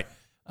quicker. Right.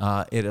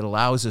 It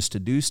allows us to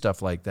do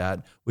stuff like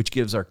that, which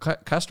gives our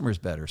customers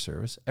better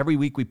service. Every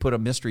week we put a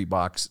mystery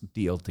box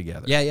deal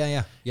together.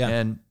 Yeah.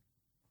 And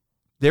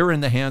they're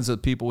in the hands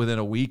of people within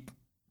a week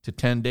to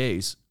 10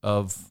 days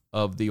of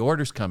the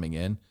orders coming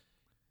in.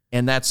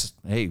 And that's,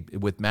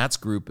 with Matt's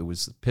group, it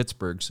was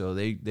Pittsburgh, so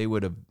they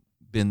would have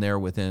been there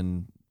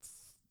within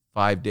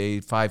 5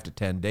 to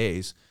 10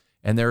 days.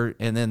 And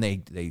then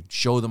they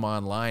show them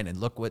online and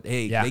look what,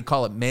 they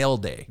call it mail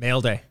day.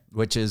 Mail day.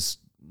 Which is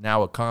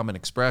now a common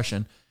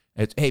expression.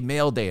 It's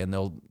mail day, and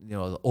they'll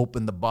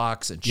open the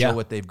box and show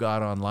what they've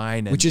got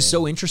online, which is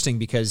so interesting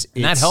because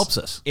that helps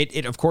us.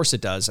 It of course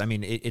it does. I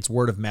mean, it's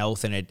word of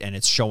mouth and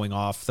it's showing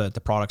off the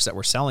products that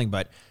we're selling.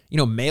 But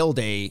mail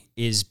day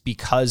is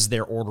because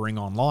they're ordering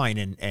online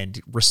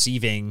and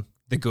receiving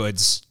the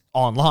goods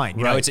online.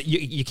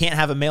 You can't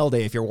have a mail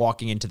day if you're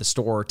walking into the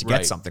store to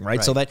get something,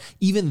 right? So that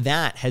even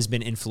that has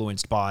been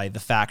influenced by the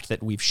fact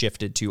that we've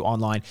shifted to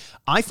online.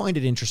 I find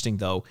it interesting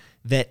though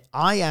that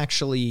I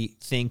actually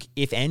think,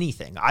 if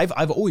anything,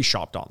 I've always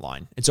shopped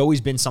online. It's always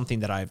been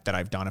something that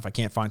I've done. If I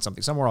can't find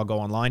something somewhere, I'll go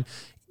online.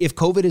 If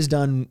COVID has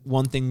done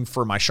one thing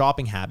for my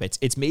shopping habits,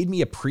 it's made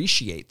me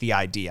appreciate the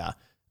idea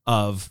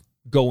of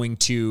going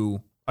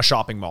to a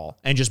shopping mall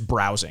and just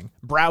browsing.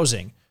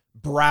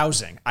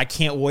 I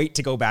can't wait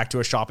to go back to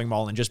a shopping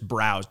mall and just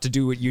browse, to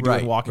do what you do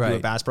and walk into a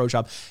Bass Pro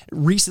Shop.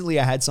 Recently,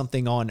 I had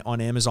something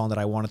on Amazon that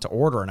I wanted to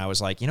order, and I was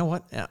like, you know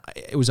what?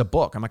 It was a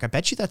book. I'm like, I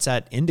bet you that's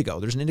at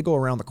Indigo. There's an Indigo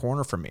around the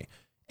corner from me.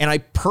 And I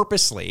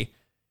purposely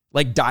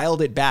dialed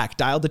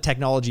the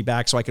technology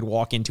back so I could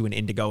walk into an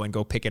Indigo and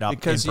go pick it up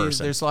because in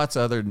person. There's lots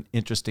of other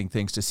interesting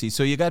things to see.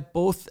 So you got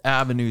both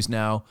avenues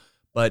now,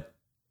 but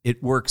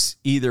it works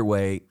either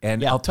way.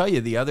 And I'll tell you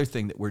the other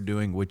thing that we're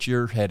doing, which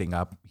you're heading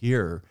up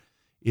here,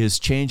 is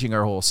changing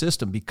our whole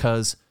system,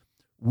 because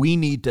we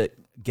need to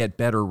get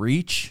better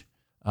reach.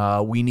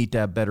 We need to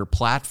have better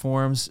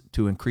platforms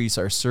to increase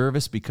our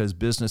service because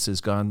business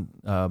has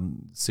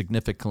gone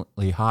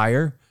significantly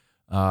higher,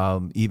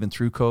 even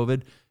through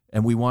COVID.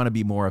 And we want to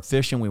be more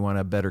efficient. We want to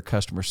have better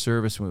customer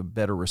service, we have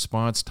better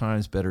response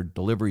times, better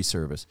delivery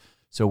service.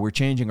 So we're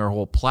changing our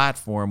whole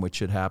platform, which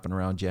should happen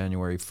around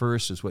January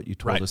 1st, is what you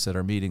told us at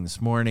our meeting this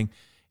morning.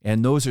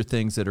 And those are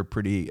things that are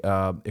pretty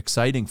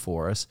exciting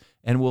for us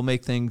and will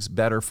make things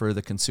better for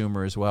the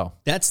consumer as well.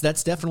 That's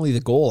definitely the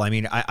goal. I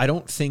mean, I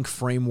don't think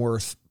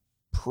Frameworth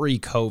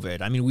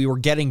pre-COVID, I mean, we were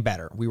getting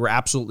better. We were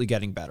absolutely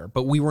getting better,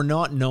 but we were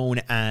not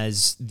known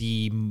as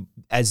the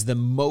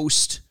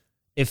most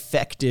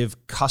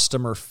effective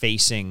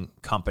customer-facing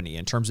company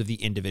in terms of the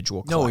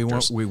individual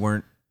collectors. No, we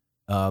weren't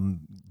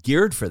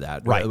geared for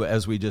that. Right.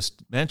 As we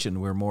just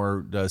mentioned, we're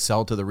more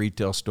sell to the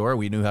retail store.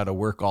 We knew how to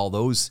work all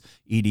those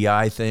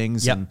EDI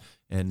things. Yep.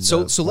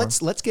 So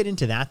let's get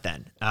into that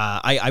then.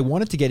 I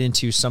wanted to get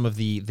into some of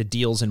the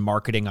deals and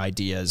marketing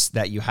ideas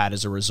that you had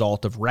as a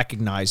result of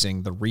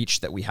recognizing the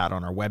reach that we had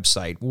on our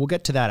website. We'll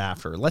get to that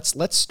after.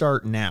 Let's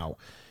start now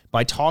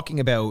by talking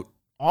about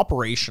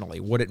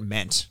operationally what it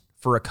meant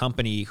for a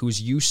company who's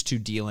used to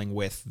dealing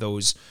with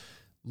those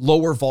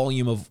lower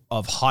volume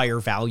of higher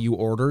value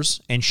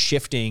orders and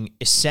shifting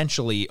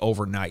essentially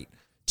overnight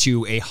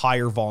to a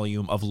higher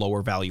volume of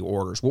lower value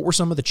orders. What were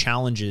some of the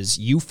challenges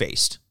you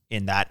faced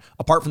in that,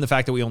 apart from the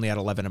fact that we only had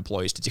 11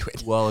 employees to do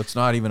it? Well, it's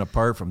not even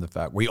apart from the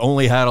fact we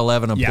only had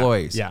 11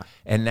 employees. Yeah.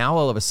 And now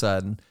all of a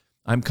sudden,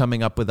 I'm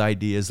coming up with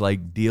ideas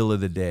like Deal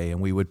of the Day,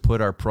 and we would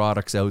put our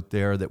products out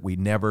there that we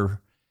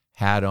never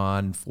had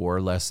on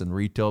for less than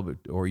retail,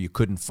 or you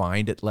couldn't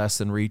find it less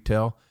than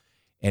retail,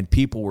 and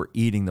people were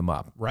eating them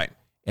up. Right.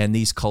 And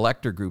these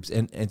collector groups.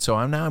 And so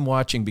I'm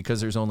watching,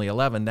 because there's only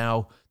 11.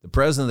 Now the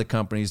president of the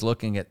company is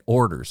looking at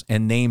orders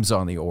and names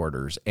on the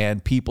orders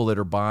and people that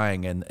are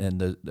buying and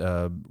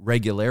the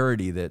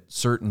regularity that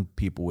certain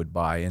people would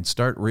buy, and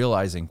start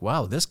realizing,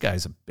 wow, this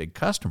guy's a big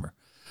customer.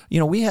 You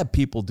know, we have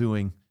people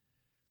doing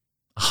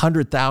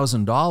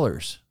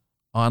 $100,000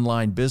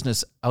 online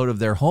business out of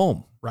their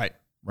home. Right.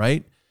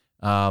 Right.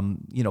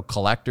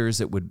 Collectors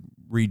that would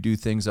redo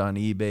things on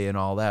eBay and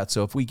all that.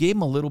 So if we gave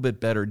them a little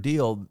bit better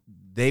deal,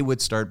 they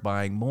would start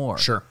buying more.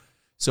 Sure.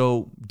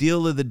 So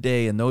Deal of the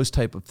Day and those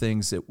type of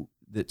things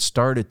that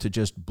started to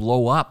just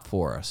blow up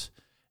for us,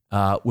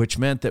 which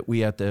meant that we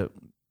had to,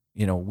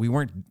 we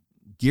weren't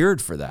geared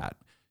for that.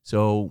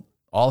 So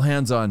all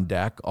hands on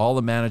deck, all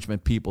the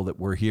management people that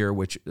were here,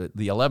 which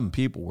the 11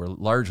 people were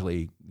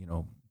largely,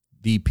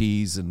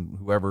 VPs and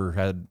whoever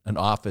had an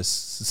office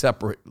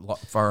separate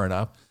far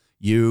enough,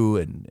 you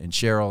and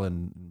Cheryl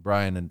and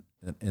Brian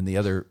and the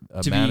other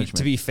management.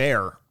 To be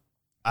fair,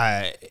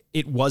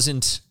 it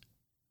wasn't.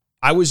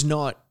 I was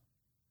not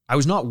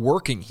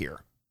working here.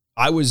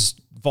 I was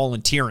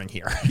volunteering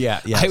here. Yeah,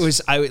 yes.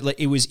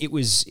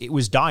 It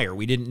was dire.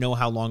 We didn't know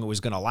how long it was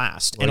going to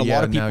last, well, and a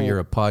lot of people. Now you're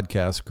a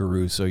podcast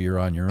guru, so you're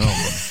on your own.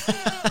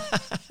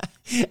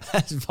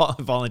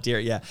 Volunteer,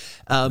 yeah.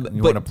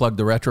 You want to plug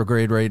the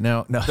Retrograde right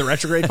now? No, the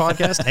Retrograde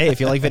podcast. Hey, if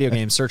you like video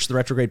games, search the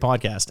Retrograde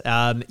podcast.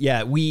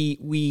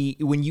 We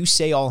when you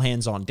say all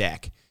hands on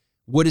deck,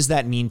 what does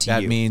that mean to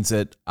you? That means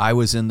that I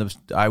was in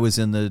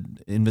the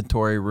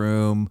inventory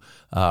room.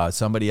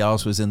 Somebody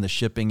else was in the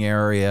shipping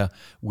area.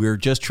 We're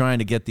just trying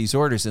to get these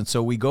orders, and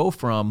so we go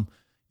from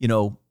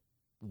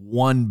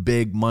one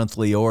big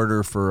monthly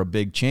order for a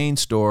big chain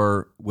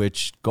store,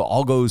 which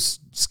all goes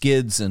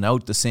skids and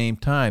out the same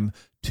time,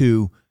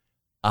 to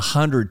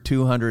 100,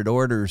 200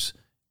 orders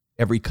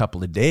every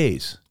couple of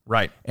days.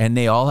 Right. And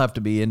they all have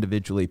to be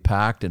individually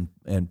packed and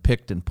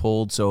picked and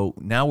pulled. So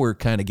now we're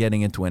kind of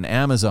getting into an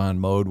Amazon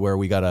mode where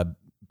we got to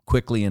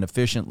quickly and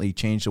efficiently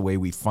change the way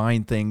we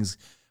find things,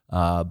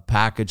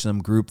 package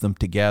them, group them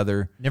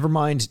together. Never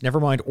mind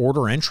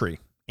order entry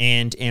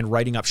and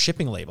writing up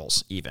shipping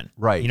labels even.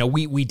 Right.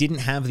 We didn't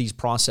have these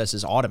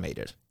processes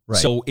automated. Right.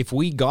 So if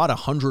we got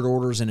 100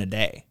 orders in a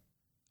day,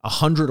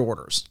 100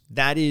 orders,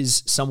 that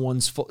is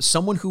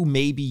someone who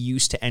may be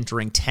used to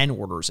entering 10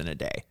 orders in a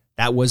day.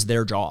 That was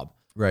their job.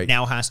 Right.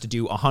 Now has to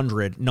do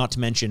 100, not to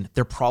mention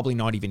they're probably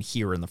not even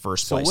here in the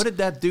first place. So what did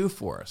that do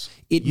for us?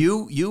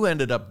 You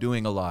ended up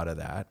doing a lot of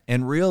that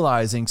and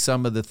realizing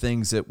some of the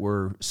things that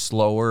were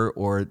slower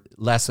or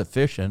less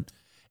efficient,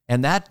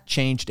 and that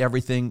changed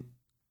everything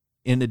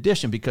in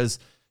addition, because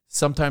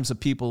sometimes the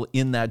people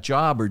in that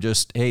job are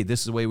just, hey, this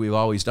is the way we've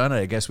always done it.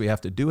 I guess we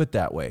have to do it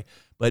that way.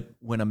 But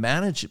when a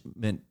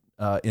management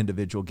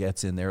individual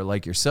gets in there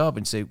like yourself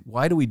and say,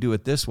 why do we do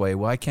it this way?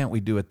 Why can't we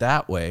do it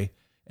that way?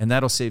 And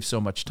that'll save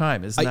so much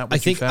time. Isn't that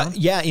what you found?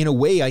 Yeah, in a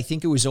way, I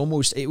think it was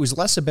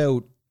less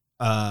about,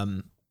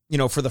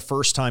 for the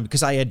first time,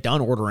 because I had done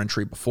order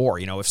entry before,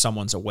 if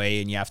someone's away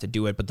and you have to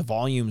do it, but the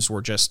volumes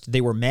were they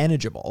were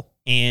manageable.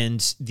 And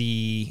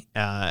the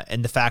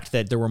fact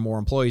that there were more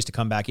employees to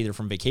come back either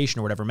from vacation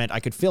or whatever meant I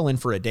could fill in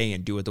for a day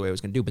and do it the way I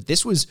was going to do. But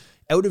this was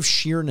out of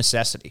sheer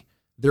necessity.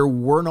 There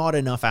were not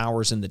enough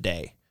hours in the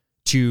day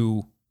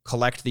to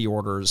collect the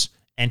orders,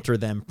 enter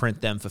them, print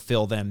them,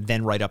 fulfill them,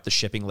 then write up the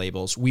shipping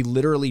labels. We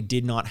literally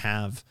did not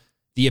have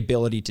the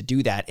ability to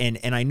do that.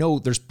 And I know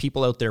there's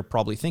people out there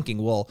probably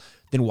thinking, well,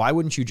 then why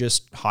wouldn't you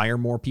just hire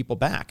more people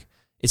back?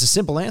 It's a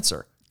simple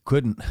answer.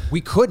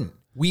 We couldn't.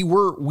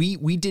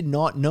 We did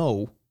not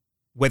know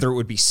whether it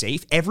would be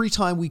safe. Every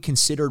time we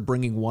considered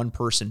bringing one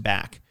person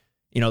back,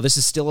 this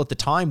is still at the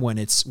time when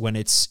it's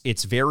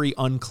very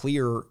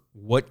unclear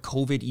what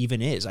COVID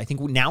even is. I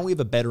think now we have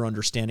a better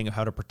understanding of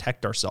how to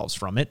protect ourselves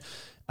from it.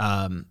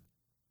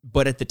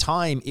 But at the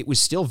time, it was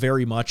still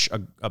very much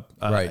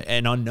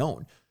an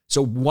unknown.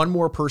 So one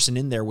more person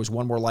in there was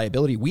one more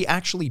liability. We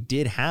actually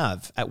did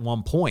have at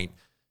one point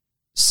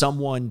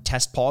someone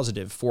test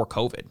positive for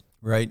COVID.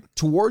 Right.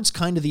 Towards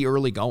kind of the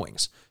early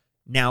goings.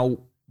 Now,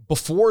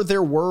 before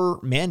there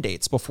were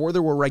mandates, before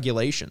there were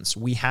regulations,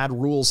 we had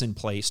rules in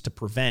place to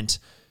prevent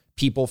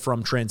people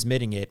from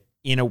transmitting it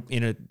in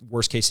a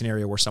worst case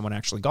scenario where someone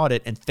actually got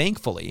it. And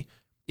thankfully,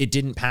 it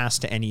didn't pass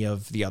to any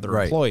of the other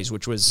employees,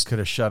 which could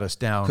have shut us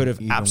down. Could have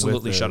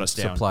absolutely shut us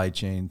down. Supply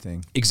chain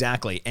thing.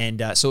 Exactly.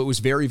 And so it was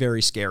very,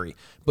 very scary.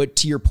 But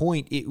to your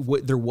point,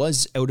 there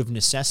was out of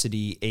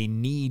necessity a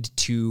need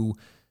to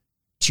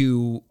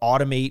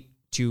automate,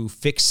 to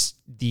fix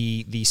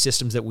the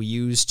systems that we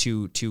use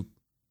to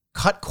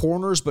cut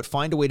corners, but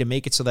find a way to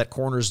make it so that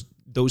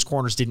those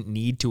corners didn't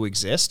need to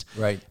exist.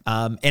 Right.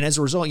 And as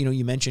a result,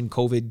 you mentioned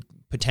COVID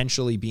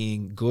potentially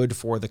being good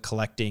for the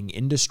collecting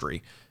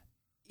industry.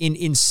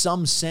 In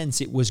some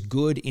sense, it was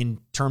good in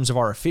terms of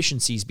our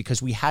efficiencies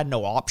because we had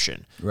no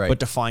option but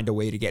to find a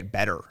way to get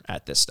better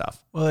at this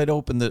stuff. Well, it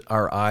opened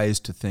our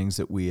eyes to things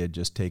that we had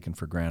just taken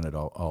for granted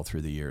all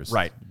through the years.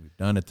 Right. We've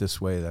done it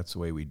this way. That's the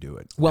way we do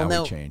it. Well,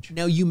 now we change.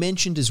 Now you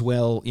mentioned as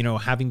well,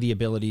 having the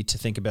ability to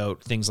think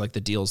about things like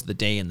the deals of the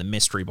day and the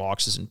mystery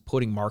boxes and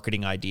putting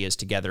marketing ideas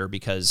together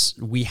because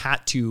we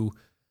had to.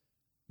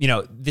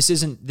 This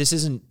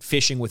isn't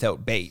fishing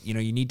without bait. You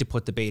need to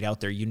put the bait out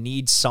there. You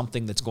need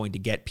something that's going to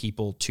get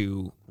people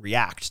to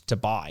react, to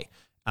buy.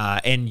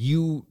 And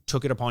you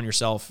took it upon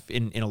yourself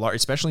in a large,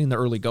 especially in the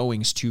early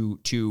goings,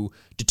 to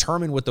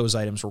determine what those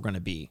items were going to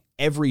be.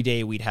 Every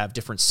day we'd have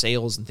different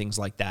sales and things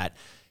like that.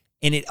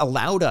 And it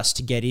allowed us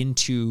to get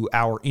into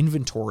our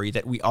inventory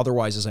that we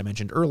otherwise, as I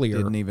mentioned earlier,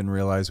 didn't even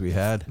realize we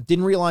had,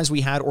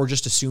 or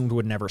just assumed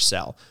would never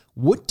sell.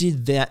 What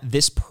did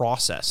this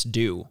process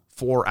do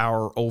for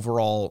our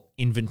overall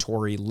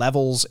inventory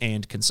levels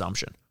and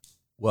consumption?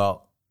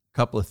 Well, a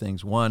couple of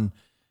things. One,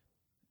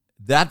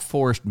 that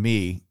forced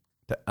me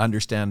to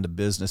understand the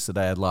business that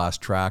I had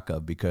lost track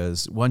of,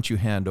 because once you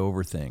hand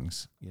over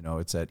things,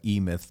 it's that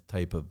E-Myth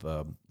type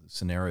of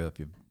scenario if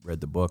you've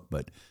read the book,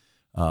 but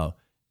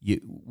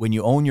when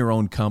you own your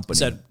own company. Is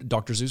that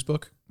Dr. Zoo's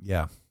book?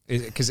 Yeah.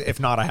 Because if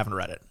not, I haven't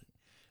read it.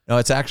 No,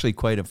 it's actually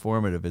quite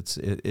informative.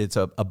 It's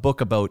a book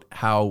about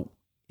how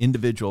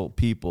individual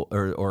people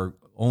or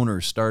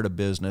owners start a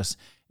business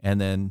and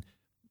then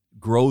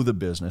grow the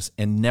business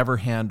and never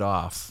hand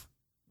off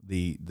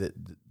the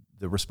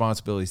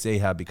responsibilities they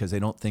have because they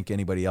don't think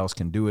anybody else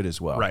can do it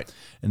as well. Right.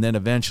 And then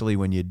eventually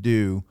when you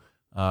do,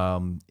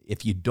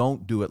 if you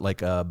don't do it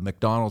like a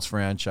McDonald's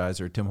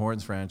franchise or a Tim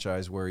Hortons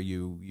franchise where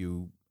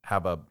you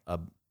have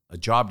a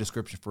job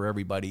description for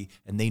everybody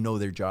and they know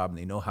their job and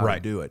they know how to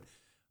do it.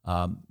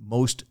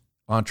 Most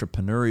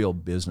entrepreneurial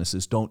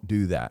businesses don't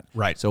do that.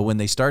 Right. So when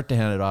they start to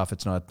hand it off,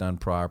 it's not done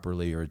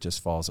properly or it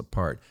just falls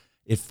apart.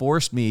 It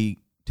forced me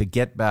to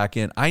get back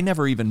in. I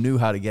never even knew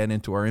how to get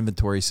into our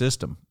inventory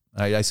system.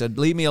 I said,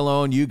 leave me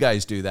alone. You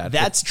guys do that.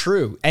 That's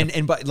true.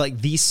 But like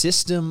the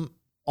system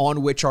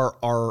on which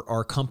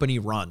our company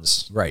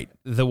runs, right,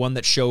 the one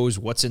that shows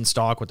what's in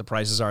stock, what the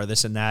prices are,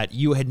 this and that,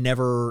 you had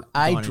never.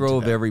 I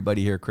drove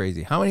everybody here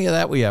crazy. How many of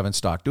that we have in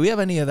stock? Do we have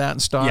any of that in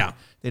stock? Yeah.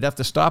 They'd have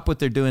to stop what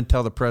they're doing,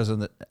 tell the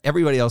president.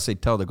 Everybody else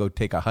they'd tell to go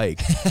take a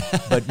hike,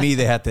 but me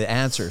they had to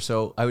answer.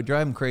 So I would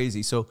drive them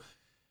crazy. So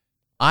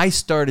I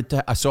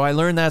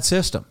learned that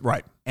system,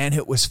 right, and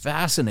it was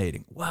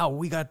fascinating. Wow,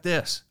 we got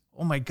this.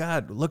 Oh my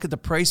God, look at the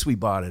price we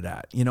bought it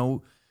at.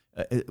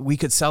 We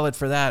could sell it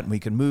for that and we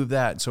can move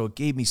that. So it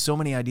gave me so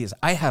many ideas.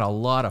 I had a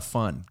lot of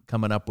fun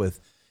coming up with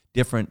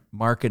different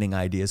marketing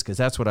ideas because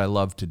that's what I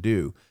love to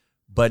do.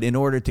 But in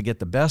order to get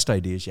the best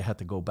ideas, you had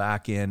to go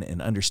back in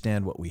and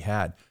understand what we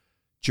had.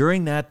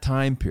 During that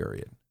time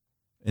period,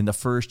 in the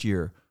first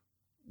year,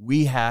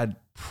 we had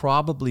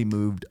probably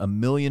moved $1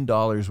 million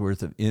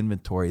worth of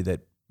inventory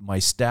that my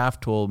staff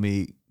told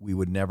me we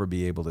would never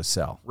be able to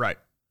sell. Right.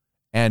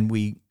 And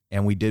we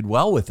did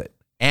well with it.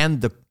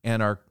 And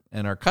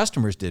our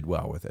customers did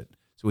well with it.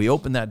 So we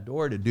opened that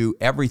door to do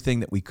everything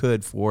that we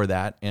could for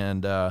that,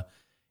 and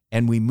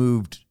we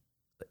moved.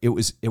 It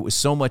was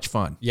so much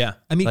fun. Yeah,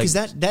 I mean, because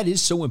that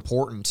is so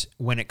important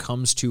when it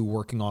comes to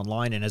working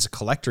online. And as a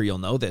collector, you'll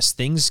know this: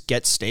 things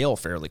get stale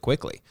fairly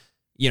quickly.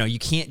 You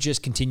can't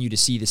just continue to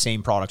see the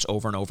same products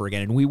over and over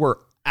again. And we were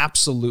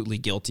absolutely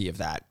guilty of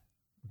that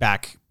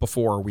back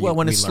before we. Well,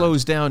 when it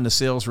slows down, the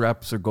sales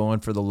reps are going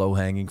for the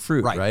low-hanging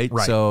fruit, right?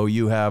 So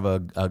you have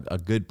a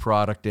good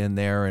product in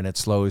there and it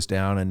slows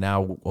down, and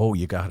now,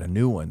 you got a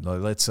new one.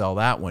 Let's sell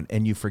that one.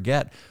 And you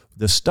forget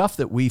the stuff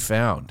that we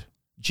found,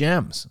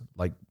 gems,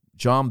 like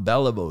John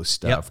Beliveau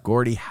stuff,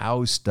 Gordie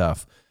Howe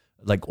stuff,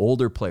 like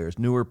older players,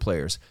 newer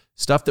players,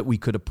 stuff that we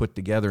could have put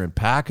together in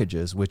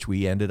packages, which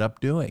we ended up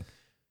doing.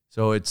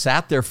 So it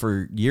sat there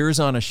for years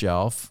on a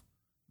shelf,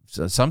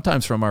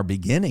 sometimes from our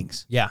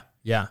beginnings. Yeah.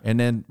 Yeah. And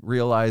then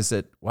realized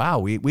that, wow,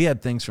 we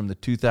had things from the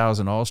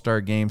 2000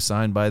 All-Star game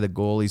signed by the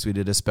goalies. We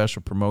did a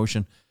special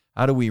promotion.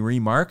 How do we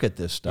remarket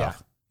this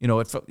stuff?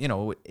 Yeah.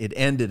 It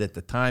ended at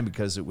the time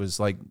because it was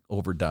like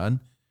overdone.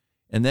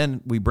 And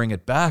then we bring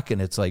it back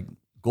and it's like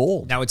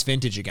gold. Now it's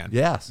vintage again.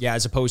 Yes. Yeah,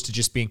 as opposed to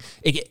just being...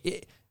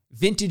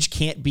 vintage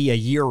can't be a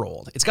year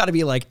old. It's got to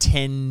be like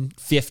 10,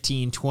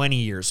 15, 20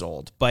 years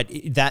old. But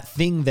that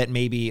thing that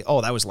maybe,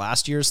 that was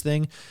last year's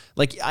thing.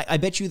 Like, I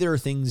bet you there are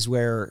things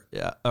where,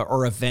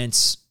 or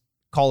events,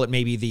 call it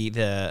maybe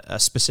the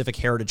specific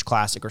Heritage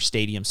Classic or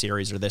Stadium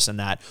Series or this and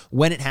that.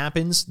 When it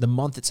happens, the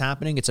month it's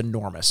happening, it's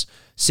enormous.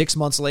 6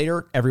 months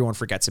later, everyone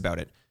forgets about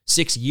it.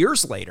 6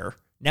 years later,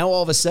 now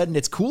all of a sudden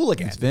it's cool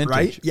again. It's vintage,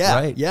 right? Yeah,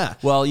 right. Yeah.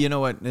 Well, you know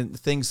what?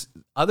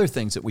 Other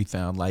things that we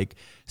found, like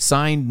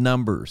signed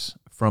numbers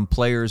from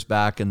players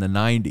back in the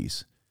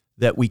 90s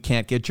that we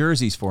can't get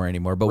jerseys for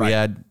anymore, but we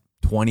had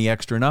 20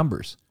 extra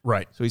numbers.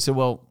 Right. So he said,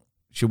 well,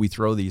 should we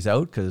throw these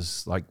out?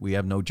 Because like we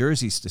have no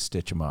jerseys to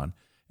stitch them on.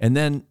 And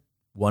then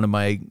one of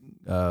my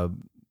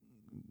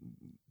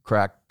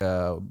crack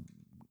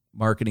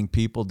marketing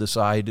people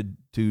decided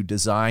to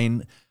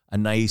design a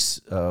nice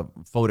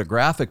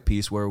photographic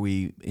piece where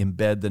we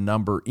embed the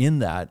number in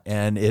that,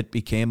 and it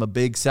became a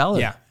big seller.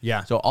 Yeah,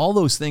 yeah. So all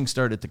those things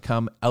started to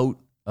come out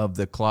of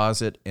the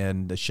closet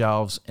and the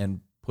shelves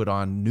and put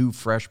on new,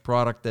 fresh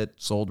product that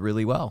sold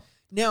really well.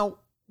 Now,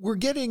 we're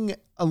getting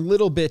a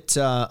little bit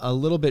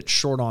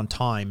short on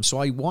time, so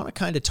I want to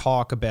kind of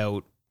talk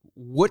about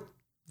what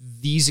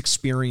these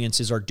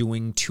experiences are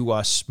doing to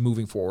us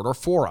moving forward, or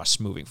for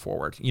us moving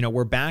forward. You know,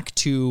 we're back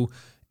to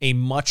a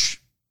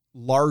much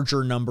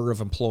larger number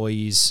of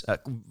employees.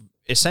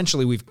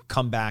 Essentially, we've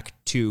come back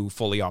to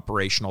fully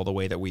operational the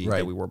way that we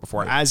were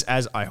before, as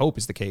I hope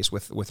is the case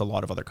with a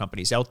lot of other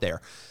companies out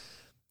there.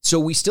 So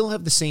we still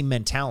have the same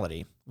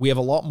mentality. We have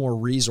a lot more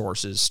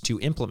resources to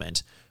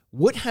implement.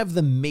 What have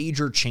the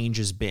major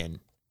changes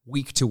been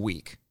week to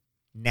week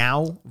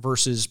now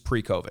versus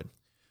pre-COVID?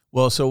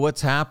 Well, so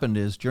what's happened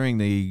is during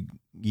the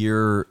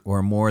year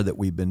or more that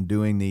we've been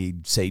doing the,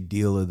 say,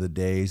 deal of the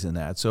days and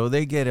that, so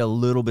they get a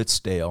little bit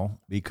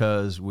stale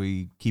because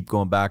we keep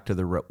going back to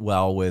the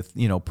well with,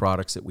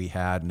 products that we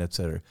had and et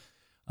cetera.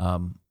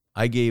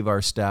 I gave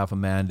our staff a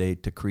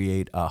mandate to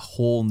create a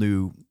whole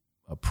new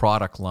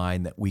product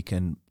line that we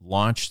can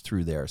launch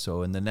through there.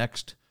 So in the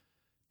next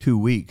 2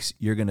 weeks,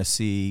 you're going to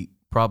see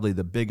probably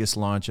the biggest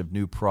launch of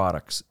new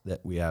products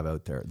that we have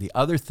out there. The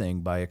other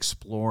thing, by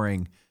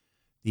exploring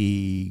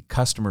the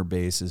customer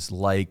bases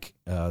like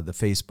the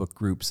Facebook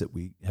groups that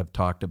we have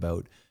talked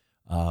about,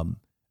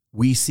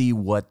 we see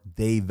what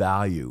they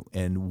value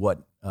and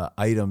what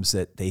items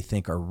that they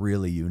think are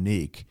really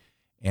unique.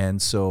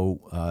 And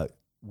so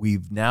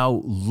we've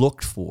now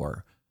looked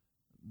for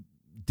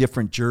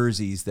different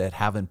jerseys that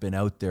haven't been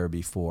out there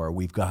before.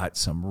 We've got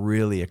some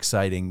really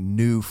exciting,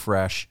 new,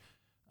 fresh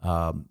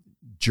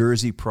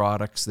jersey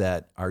products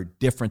that are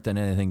different than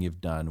anything you've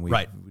done.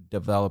 We've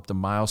developed a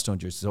milestone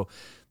jersey. So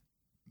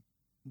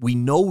we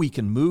know we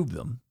can move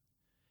them.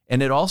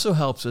 And it also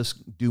helps us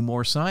do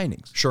more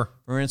signings. Sure.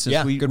 For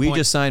instance, we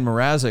just signed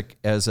Mrazek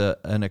as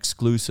an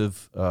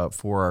exclusive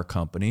for our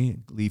company,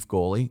 Leaf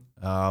goalie.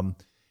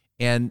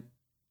 And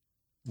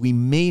we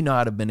may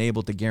not have been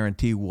able to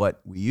guarantee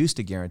what we used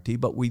to guarantee,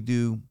 but we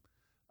do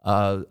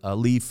a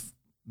Leaf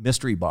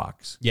mystery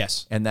box.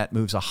 Yes. And that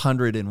moves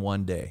 100 in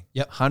one day.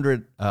 Yep.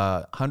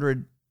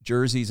 100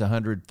 jerseys,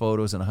 100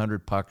 photos, and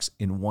 100 pucks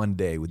in one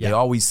day. They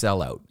always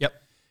sell out. Yep.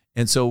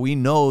 And so we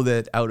know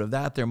that out of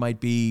that, there might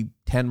be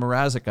 10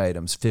 Mrazek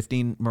items,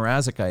 15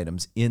 Mrazek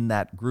items in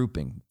that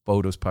grouping,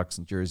 photos, pucks,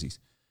 and jerseys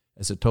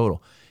as a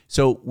total.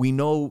 So we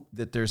know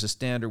that there's a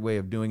standard way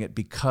of doing it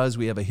because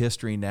we have a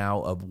history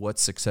now of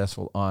what's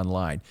successful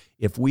online.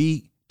 If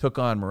we took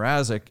on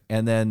Mrazek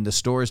and then the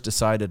stores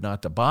decided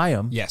not to buy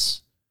them,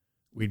 yes,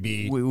 we'd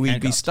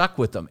be stuck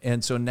with them.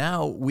 And so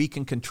now we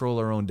can control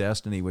our own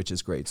destiny, which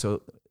is great.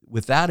 So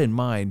with that in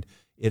mind,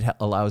 it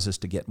allows us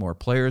to get more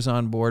players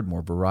on board,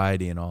 more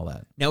variety, and all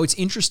that. Now it's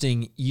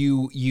interesting.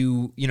 You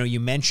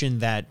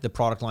mentioned that the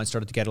product line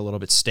started to get a little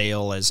bit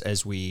stale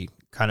as we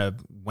kind of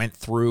went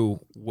through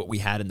what we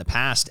had in the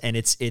past, and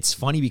it's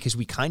funny because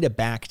we kind of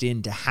backed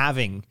into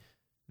having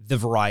the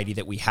variety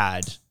that we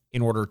had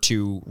in order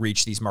to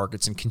reach these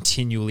markets and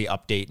continually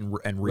update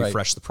and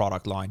refresh the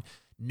product line.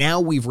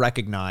 Now we've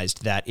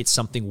recognized that it's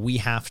something we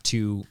have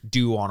to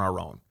do on our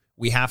own.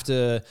 We have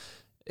to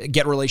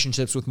get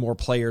relationships with more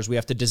players. We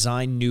have to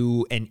design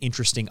new and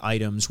interesting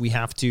items. We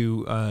have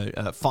to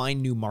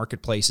find new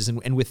marketplaces.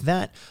 And with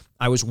that,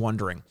 I was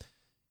wondering,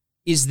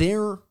 is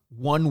there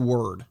one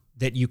word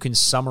that you can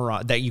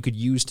summarize, that you could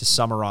use to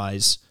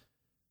summarize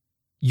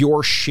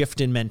your shift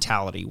in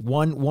mentality?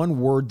 One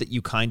word that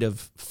you kind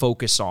of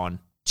focus on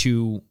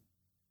to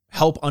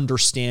help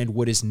understand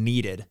what is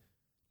needed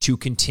to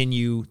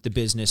continue the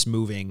business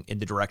moving in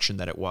the direction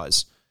that it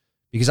was?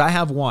 Because I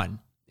have one.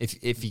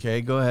 If you,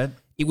 okay, go ahead.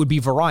 It would be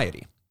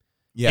variety.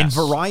 Yes. And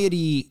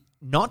variety,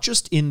 not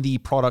just in the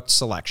product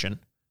selection,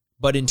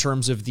 but in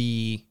terms of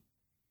the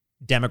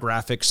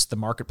demographics, the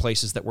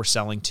marketplaces that we're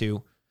selling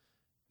to,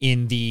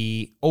 in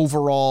the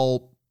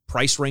overall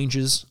price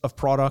ranges of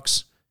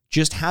products,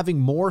 just having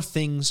more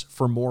things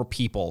for more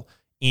people.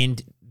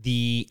 And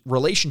the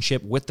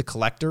relationship with the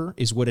collector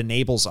is what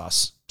enables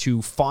us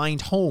to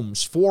find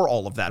homes for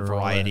all of that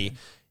variety.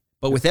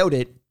 But without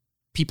it,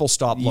 people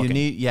stop looking.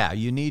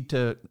 You need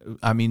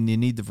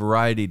the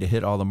variety to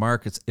hit all the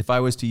markets. If I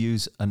was to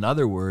use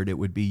another word, it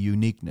would be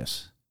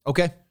uniqueness.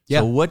 Okay. Yeah.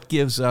 So what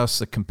gives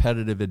us a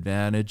competitive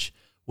advantage?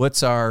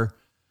 What's our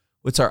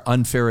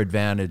unfair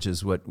advantage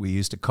is what we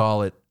used to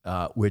call it,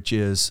 which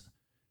is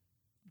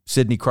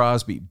Sidney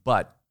Crosby.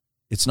 But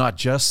it's not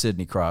just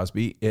Sidney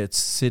Crosby. It's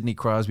Sidney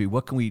Crosby.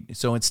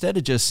 So instead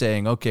of just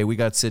saying, okay, we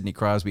got Sidney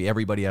Crosby,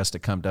 everybody has to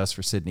come to us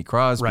for Sidney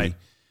Crosby.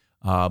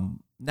 Right.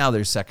 Now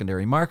there's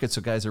secondary markets,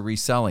 so guys are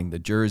reselling the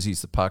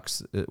jerseys, the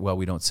pucks. Well,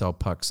 we don't sell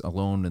pucks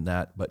alone in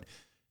that, but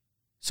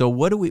so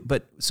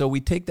we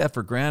take that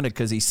for granted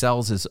because he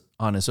sells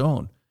on his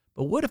own.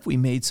 But what if we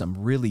made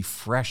some really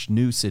fresh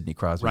new Sidney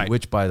Crosby, right,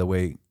 which, by the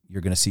way,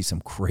 you're going to see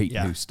some great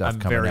new stuff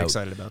coming out. I'm very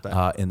excited about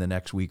that. In the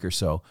next week or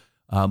so.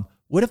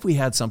 What if we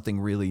had something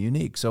really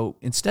unique? So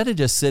instead of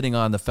just sitting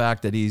on the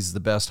fact that he's the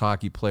best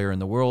hockey player in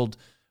the world,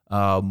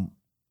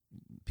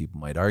 people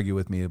might argue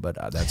with me, but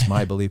that's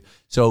my belief.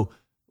 So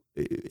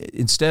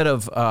instead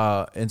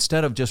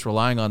of just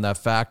relying on that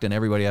fact and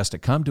everybody has to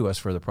come to us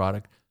for the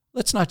product,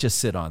 let's not just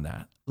sit on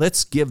that.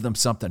 Let's give them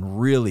something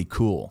really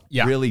cool,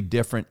 really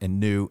different and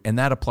new. And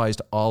that applies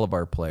to all of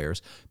our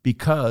players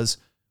because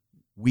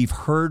we've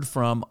heard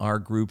from our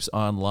groups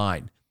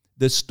online.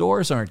 The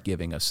stores aren't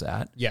giving us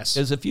that. Yes.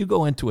 Because if you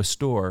go into a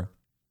store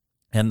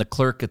and the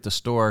clerk at the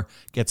store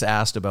gets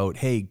asked about,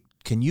 hey,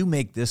 can you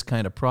make this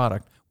kind of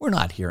product? We're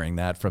not hearing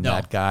that from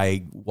that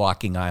guy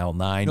walking aisle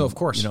 9. No, of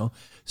course.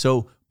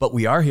 But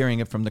we are hearing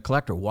it from the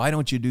collector. Why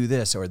don't you do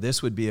this? Or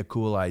this would be a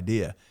cool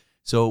idea.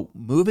 So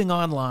moving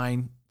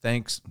online,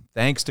 thanks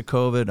to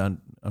COVID,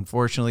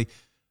 unfortunately,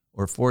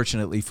 or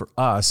fortunately for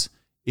us,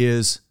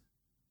 is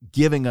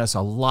giving us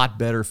a lot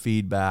better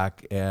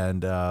feedback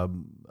and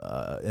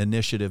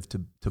initiative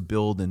to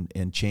build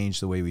and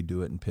change the way we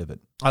do it and pivot.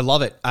 I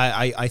love it.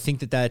 I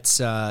think that's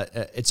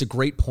it's a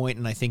great point,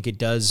 and I think it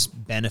does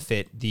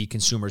benefit the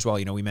consumer as well.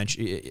 We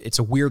mentioned it's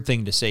a weird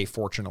thing to say,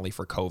 fortunately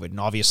for COVID, and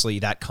obviously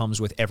that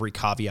comes with every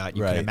caveat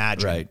you can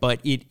imagine. Right. But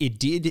it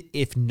did,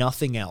 if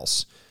nothing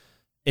else,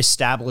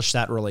 establish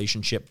that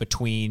relationship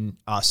between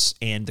us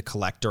and the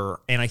collector,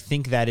 and I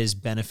think that is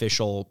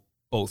beneficial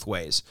both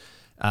ways.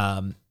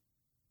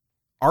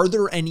 Are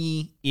there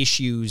any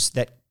issues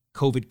that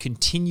COVID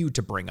continued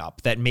to bring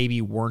up that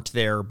maybe weren't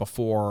there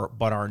before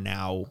but are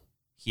now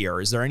here?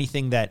 Is there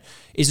anything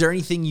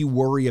you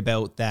worry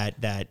about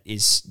that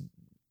is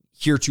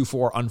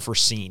heretofore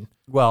unforeseen?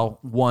 Well,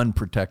 one,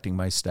 protecting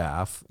my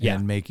staff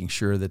and making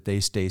sure that they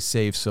stay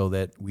safe so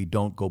that we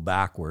don't go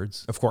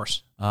backwards. Of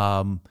course.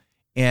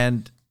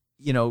 And,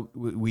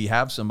 we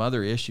have some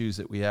other issues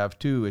that we have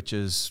too, which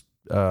is,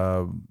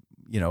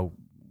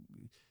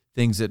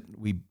 things that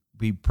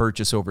we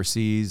purchase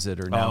overseas that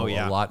are now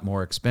a lot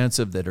more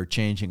expensive, that are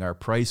changing our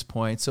price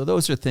point. So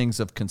those are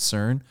things of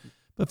concern.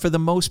 But for the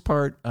most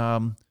part,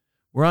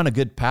 we're on a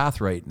good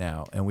path right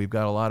now, and we've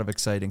got a lot of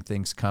exciting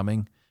things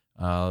coming,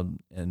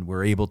 and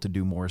we're able to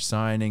do more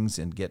signings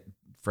and get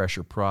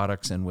fresher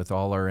products. And with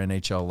all our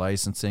NHL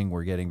licensing,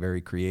 we're getting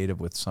very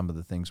creative with some of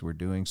the things we're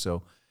doing.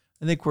 So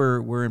I think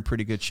we're in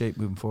pretty good shape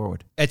moving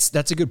forward.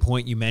 That's a good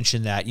point. You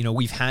mentioned that.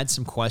 We've had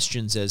some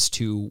questions as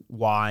to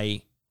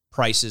why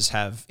prices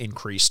have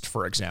increased,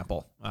 for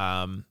example.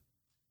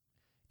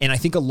 And I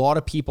think a lot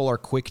of people are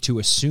quick to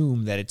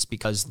assume that it's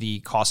because the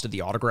cost of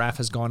the autograph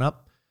has gone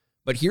up.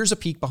 But here's a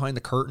peek behind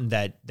the curtain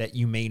that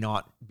you may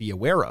not be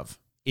aware of.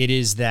 It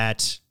is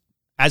that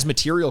as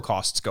material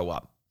costs go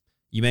up,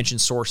 you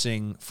mentioned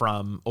sourcing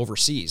from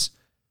overseas.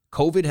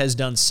 COVID has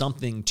done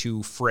something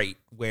to freight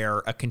where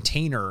a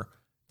container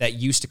that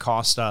used to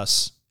cost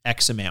us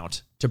X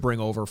amount to bring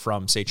over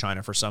from, say,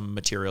 China for some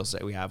materials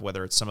that we have,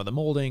 whether it's some of the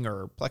molding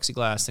or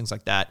plexiglass, things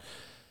like that,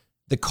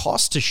 the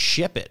cost to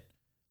ship it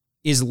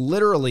is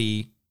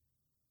literally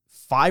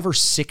 5 or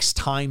 6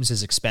 times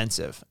as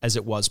expensive as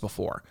it was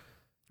before.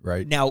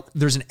 Right. Now,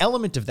 there's an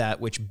element of that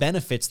which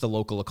benefits the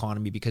local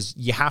economy because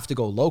you have to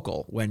go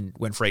local when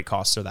freight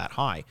costs are that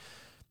high.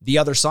 The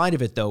other side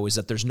of it, though, is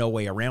that there's no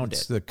way around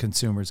it. The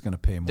consumer's going to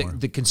pay more.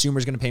 The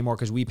consumer's going to pay more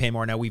because we pay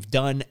more. Now, we've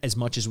done as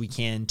much as we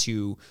can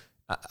to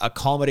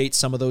accommodate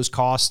some of those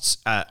costs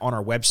on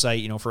our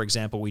website. For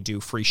example, we do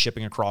free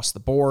shipping across the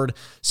board.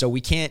 So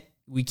we can't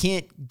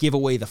give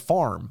away the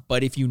farm.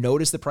 But if you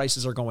notice the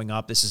prices are going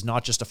up, this is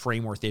not just a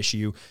Frameworth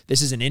issue.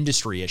 This is an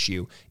industry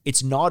issue.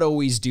 It's not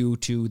always due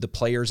to the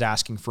players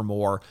asking for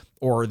more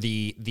or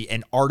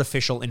an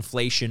artificial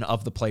inflation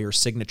of the player's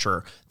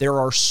signature. There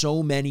are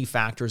so many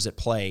factors at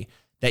play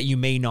that you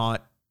may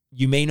not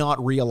you may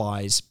not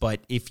realize, but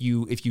if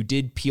you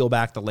did peel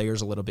back the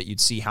layers a little bit, you'd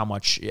see how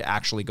much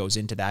actually goes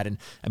into that. And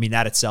I mean,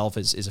 that itself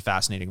is a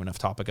fascinating enough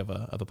topic of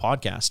a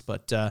podcast.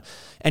 But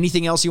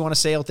anything else you want to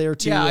say out there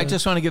too? Yeah, I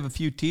just want to give a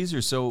few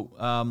teasers. So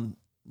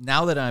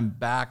now that I'm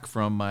back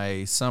from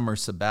my summer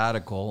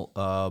sabbatical,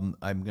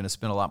 I'm going to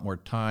spend a lot more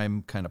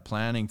time kind of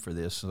planning for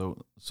this.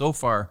 So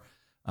far,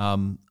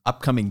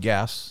 upcoming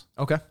guests.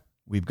 Okay.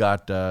 We've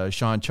got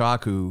Sean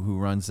Chalk, who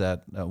runs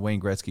that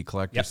Wayne Gretzky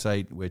Collector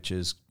site, which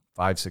is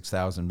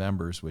 6,000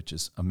 members, which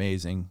is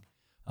amazing.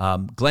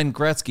 Glenn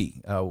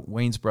Gretzky,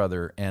 Wayne's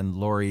brother, and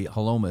Lori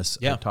Holomis.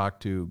 I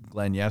talked to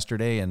Glenn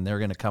yesterday, and they're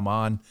going to come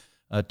on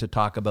to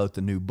talk about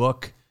the new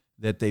book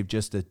that they've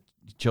just, a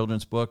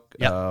children's book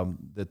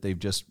that they've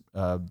just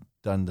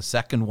done the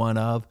second one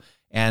of,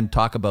 and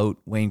talk about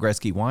Wayne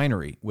Gretzky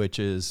Winery, which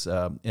is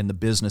in the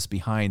business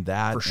behind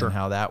that and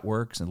how that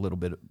works, and a little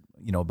bit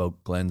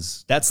about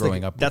Glenn's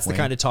growing up. That's with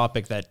the kind of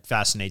topic that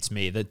fascinates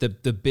me.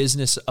 The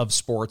business of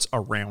sports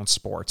around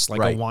sports, like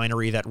a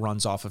winery that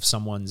runs off of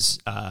someone's.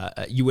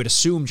 You would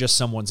assume just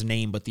someone's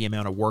name, but the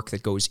amount of work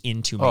that goes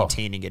into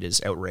maintaining it is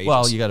outrageous.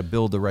 Well, you got to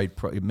build the right,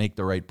 make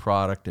the right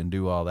product, and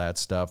do all that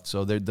stuff.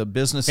 So the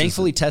business.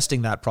 Thankfully,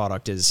 testing that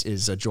product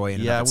is a joy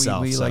in and of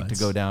itself. We like to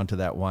go down to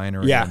that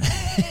winery. Yeah,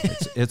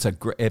 it's a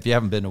if you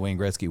haven't been to Wayne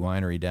Gretzky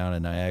Winery down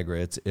in Niagara,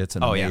 it's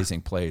an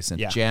amazing place,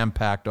 and jam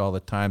packed all the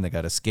time. They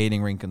got a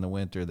skating rink in the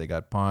winter. They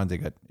got ponds.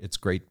 It's a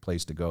great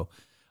place to go,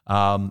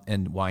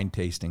 and wine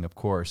tasting, of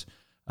course.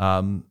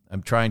 I'm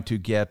trying to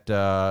get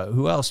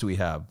who else do we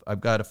have?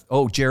 I've got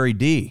Jerry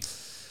D.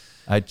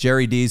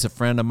 Jerry D's a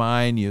friend of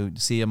mine. You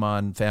see him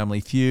on Family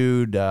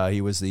Feud.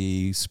 He was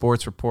the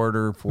sports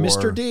reporter for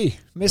Mr. D.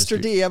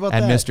 Mr. D. How about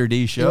and that? Mr.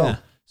 D show. Yeah.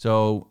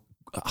 So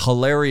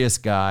hilarious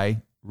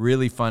guy,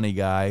 really funny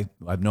guy.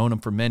 I've known him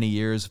for many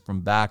years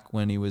from back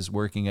when he was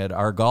working at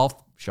our golf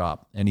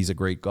shop, and he's a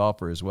great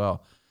golfer as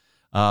well.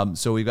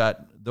 So we've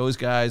got those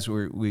guys.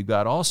 We've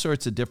got all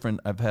sorts of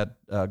different. I've had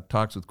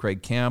talks with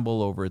Craig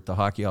Campbell over at the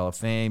Hockey Hall of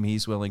Fame.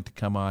 He's willing to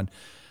come on,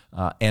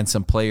 and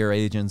some player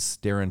agents.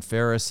 Darren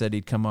Ferris said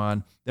he'd come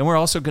on. Then we're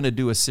also going to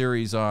do a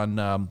series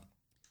on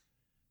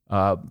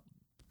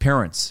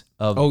parents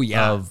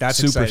of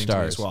that's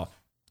superstars as well.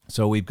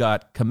 So we've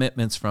got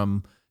commitments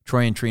from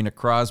Troy and Trina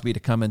Crosby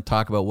to come and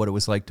talk about what it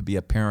was like to be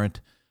a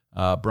parent.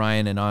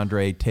 Brian and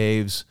Andre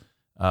Taves.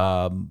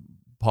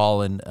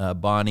 Paul and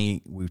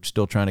Bonnie, we're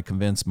still trying to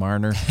convince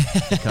Marner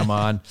to come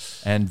on,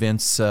 and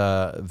Vince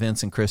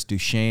and Chris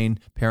Duchesne,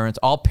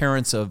 all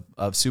parents of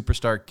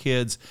superstar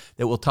kids,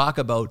 that will talk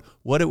about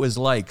what it was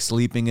like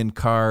sleeping in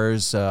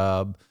cars,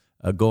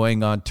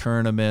 going on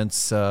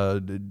tournaments,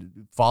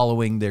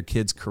 following their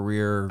kids'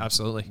 career,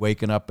 absolutely,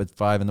 waking up at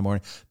 5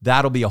 a.m.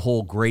 That'll be a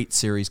whole great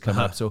series coming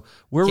up. So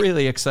we're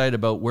really excited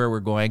about where we're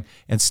going,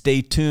 and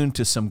stay tuned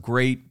to some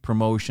great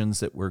promotions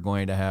that we're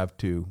going to have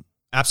too.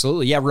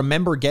 Absolutely. Yeah.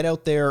 Remember, get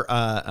out there,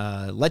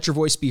 let your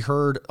voice be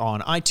heard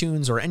on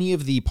iTunes or any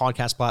of the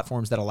podcast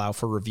platforms that allow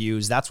for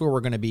reviews. That's where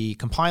we're going to be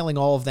compiling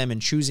all of them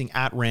and choosing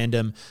at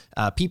random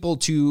people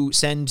to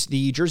send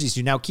the jerseys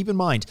to. Now, keep in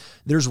mind,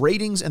 there's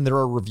ratings and there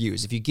are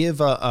reviews. If you give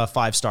a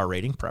 5-star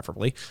rating,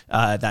 preferably,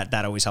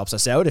 that always helps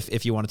us out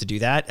if you wanted to do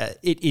that.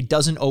 It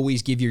doesn't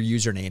always give your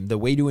username. The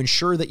way to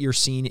ensure that you're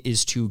seen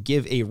is to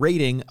give a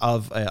rating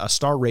of a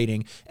star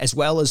rating, as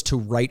well as to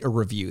write a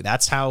review.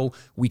 That's how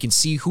we can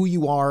see who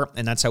you are,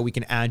 and that's how we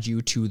can add you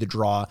to the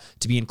draw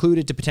to be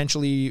included to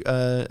potentially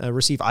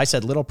receive. I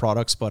said little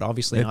products, but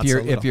obviously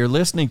if you're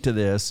listening to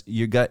this,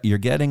 you're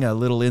getting a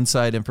little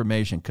inside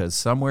information, because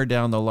somewhere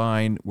down the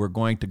line we're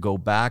going to go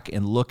back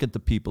and look at the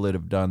people that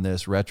have done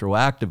this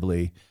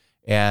retroactively,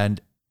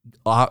 and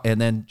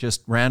then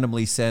just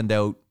randomly send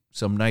out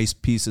some nice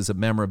pieces of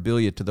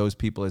memorabilia to those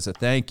people as a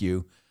thank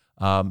you.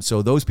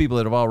 So those people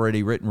that have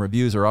already written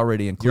reviews are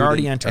already included. You're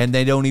already entered, and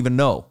they don't even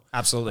know.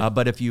 Absolutely.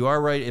 But if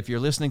you're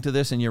listening to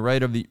this and you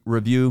write a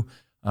review,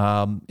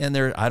 and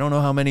I don't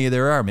know how many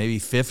there are, maybe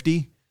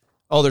 50.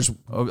 Oh, there's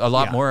a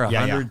lot more,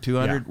 100,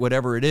 200,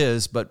 whatever it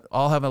is, but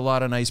all have a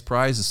lot of nice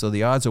prizes. So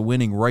the odds of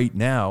winning right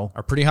now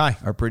are pretty high.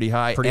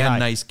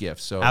 Nice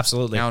gifts. So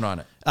absolutely, count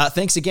on it.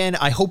 Thanks again.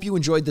 I hope you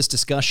enjoyed this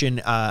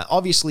discussion.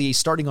 Obviously,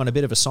 starting on a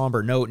bit of a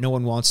somber note, no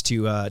one wants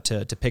to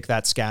pick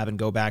that scab and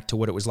go back to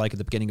what it was like at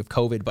the beginning of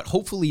COVID. But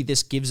hopefully,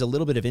 this gives a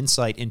little bit of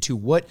insight into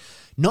what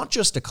not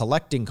just a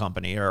collecting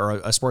company or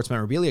a sports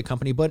memorabilia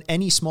company, but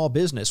any small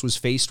business was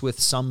faced with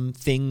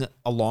something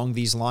along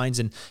these lines.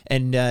 And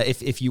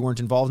if you weren't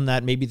involved in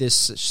that, maybe this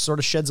sort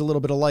of sheds a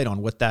little bit of light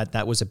on what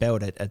that was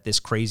about at this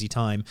crazy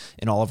time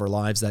in all of our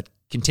lives that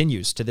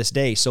continues to this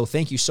day. So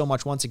thank you so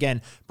much once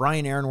again,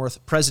 Brian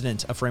Aaronworth,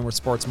 president of Frameworth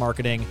Sports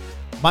Marketing.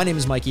 My name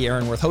is Mikey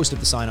Aaronworth, host of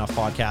the Sign Off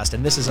Podcast,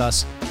 and this is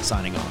us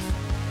signing off.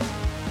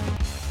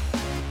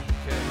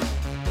 Okay.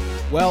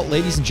 Well,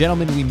 ladies and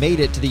gentlemen, we made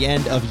it to the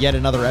end of yet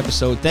another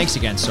episode. Thanks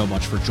again so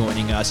much for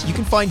joining us. You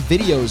can find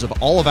videos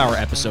of all of our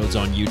episodes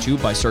on YouTube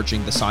by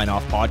searching the Sign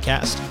Off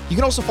Podcast. You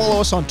can also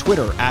follow us on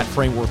Twitter at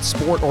Frameworth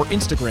Sport or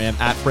Instagram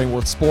at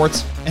Frameworth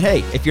Sports. And hey,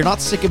 if you're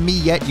not sick of me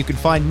yet, you can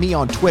find me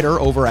on Twitter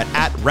over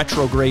at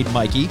Retrograde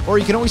Mikey, or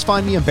you can always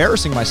find me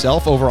embarrassing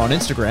myself over on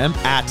Instagram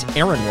at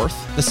Aaronworth.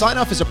 The Sign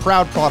Off is a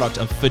proud product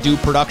of Fadoo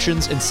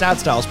Productions and Sad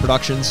Styles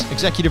Productions.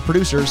 Executive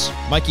producers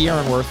Mikey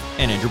Aaronworth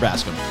and Andrew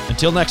Bascom.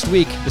 Until next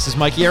week, this is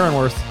Mikey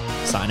Aaronworth,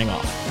 signing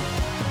off.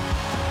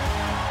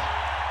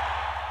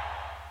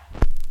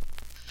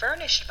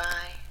 Furnished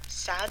by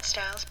Sad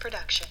Styles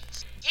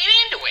Productions. Get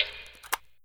into it!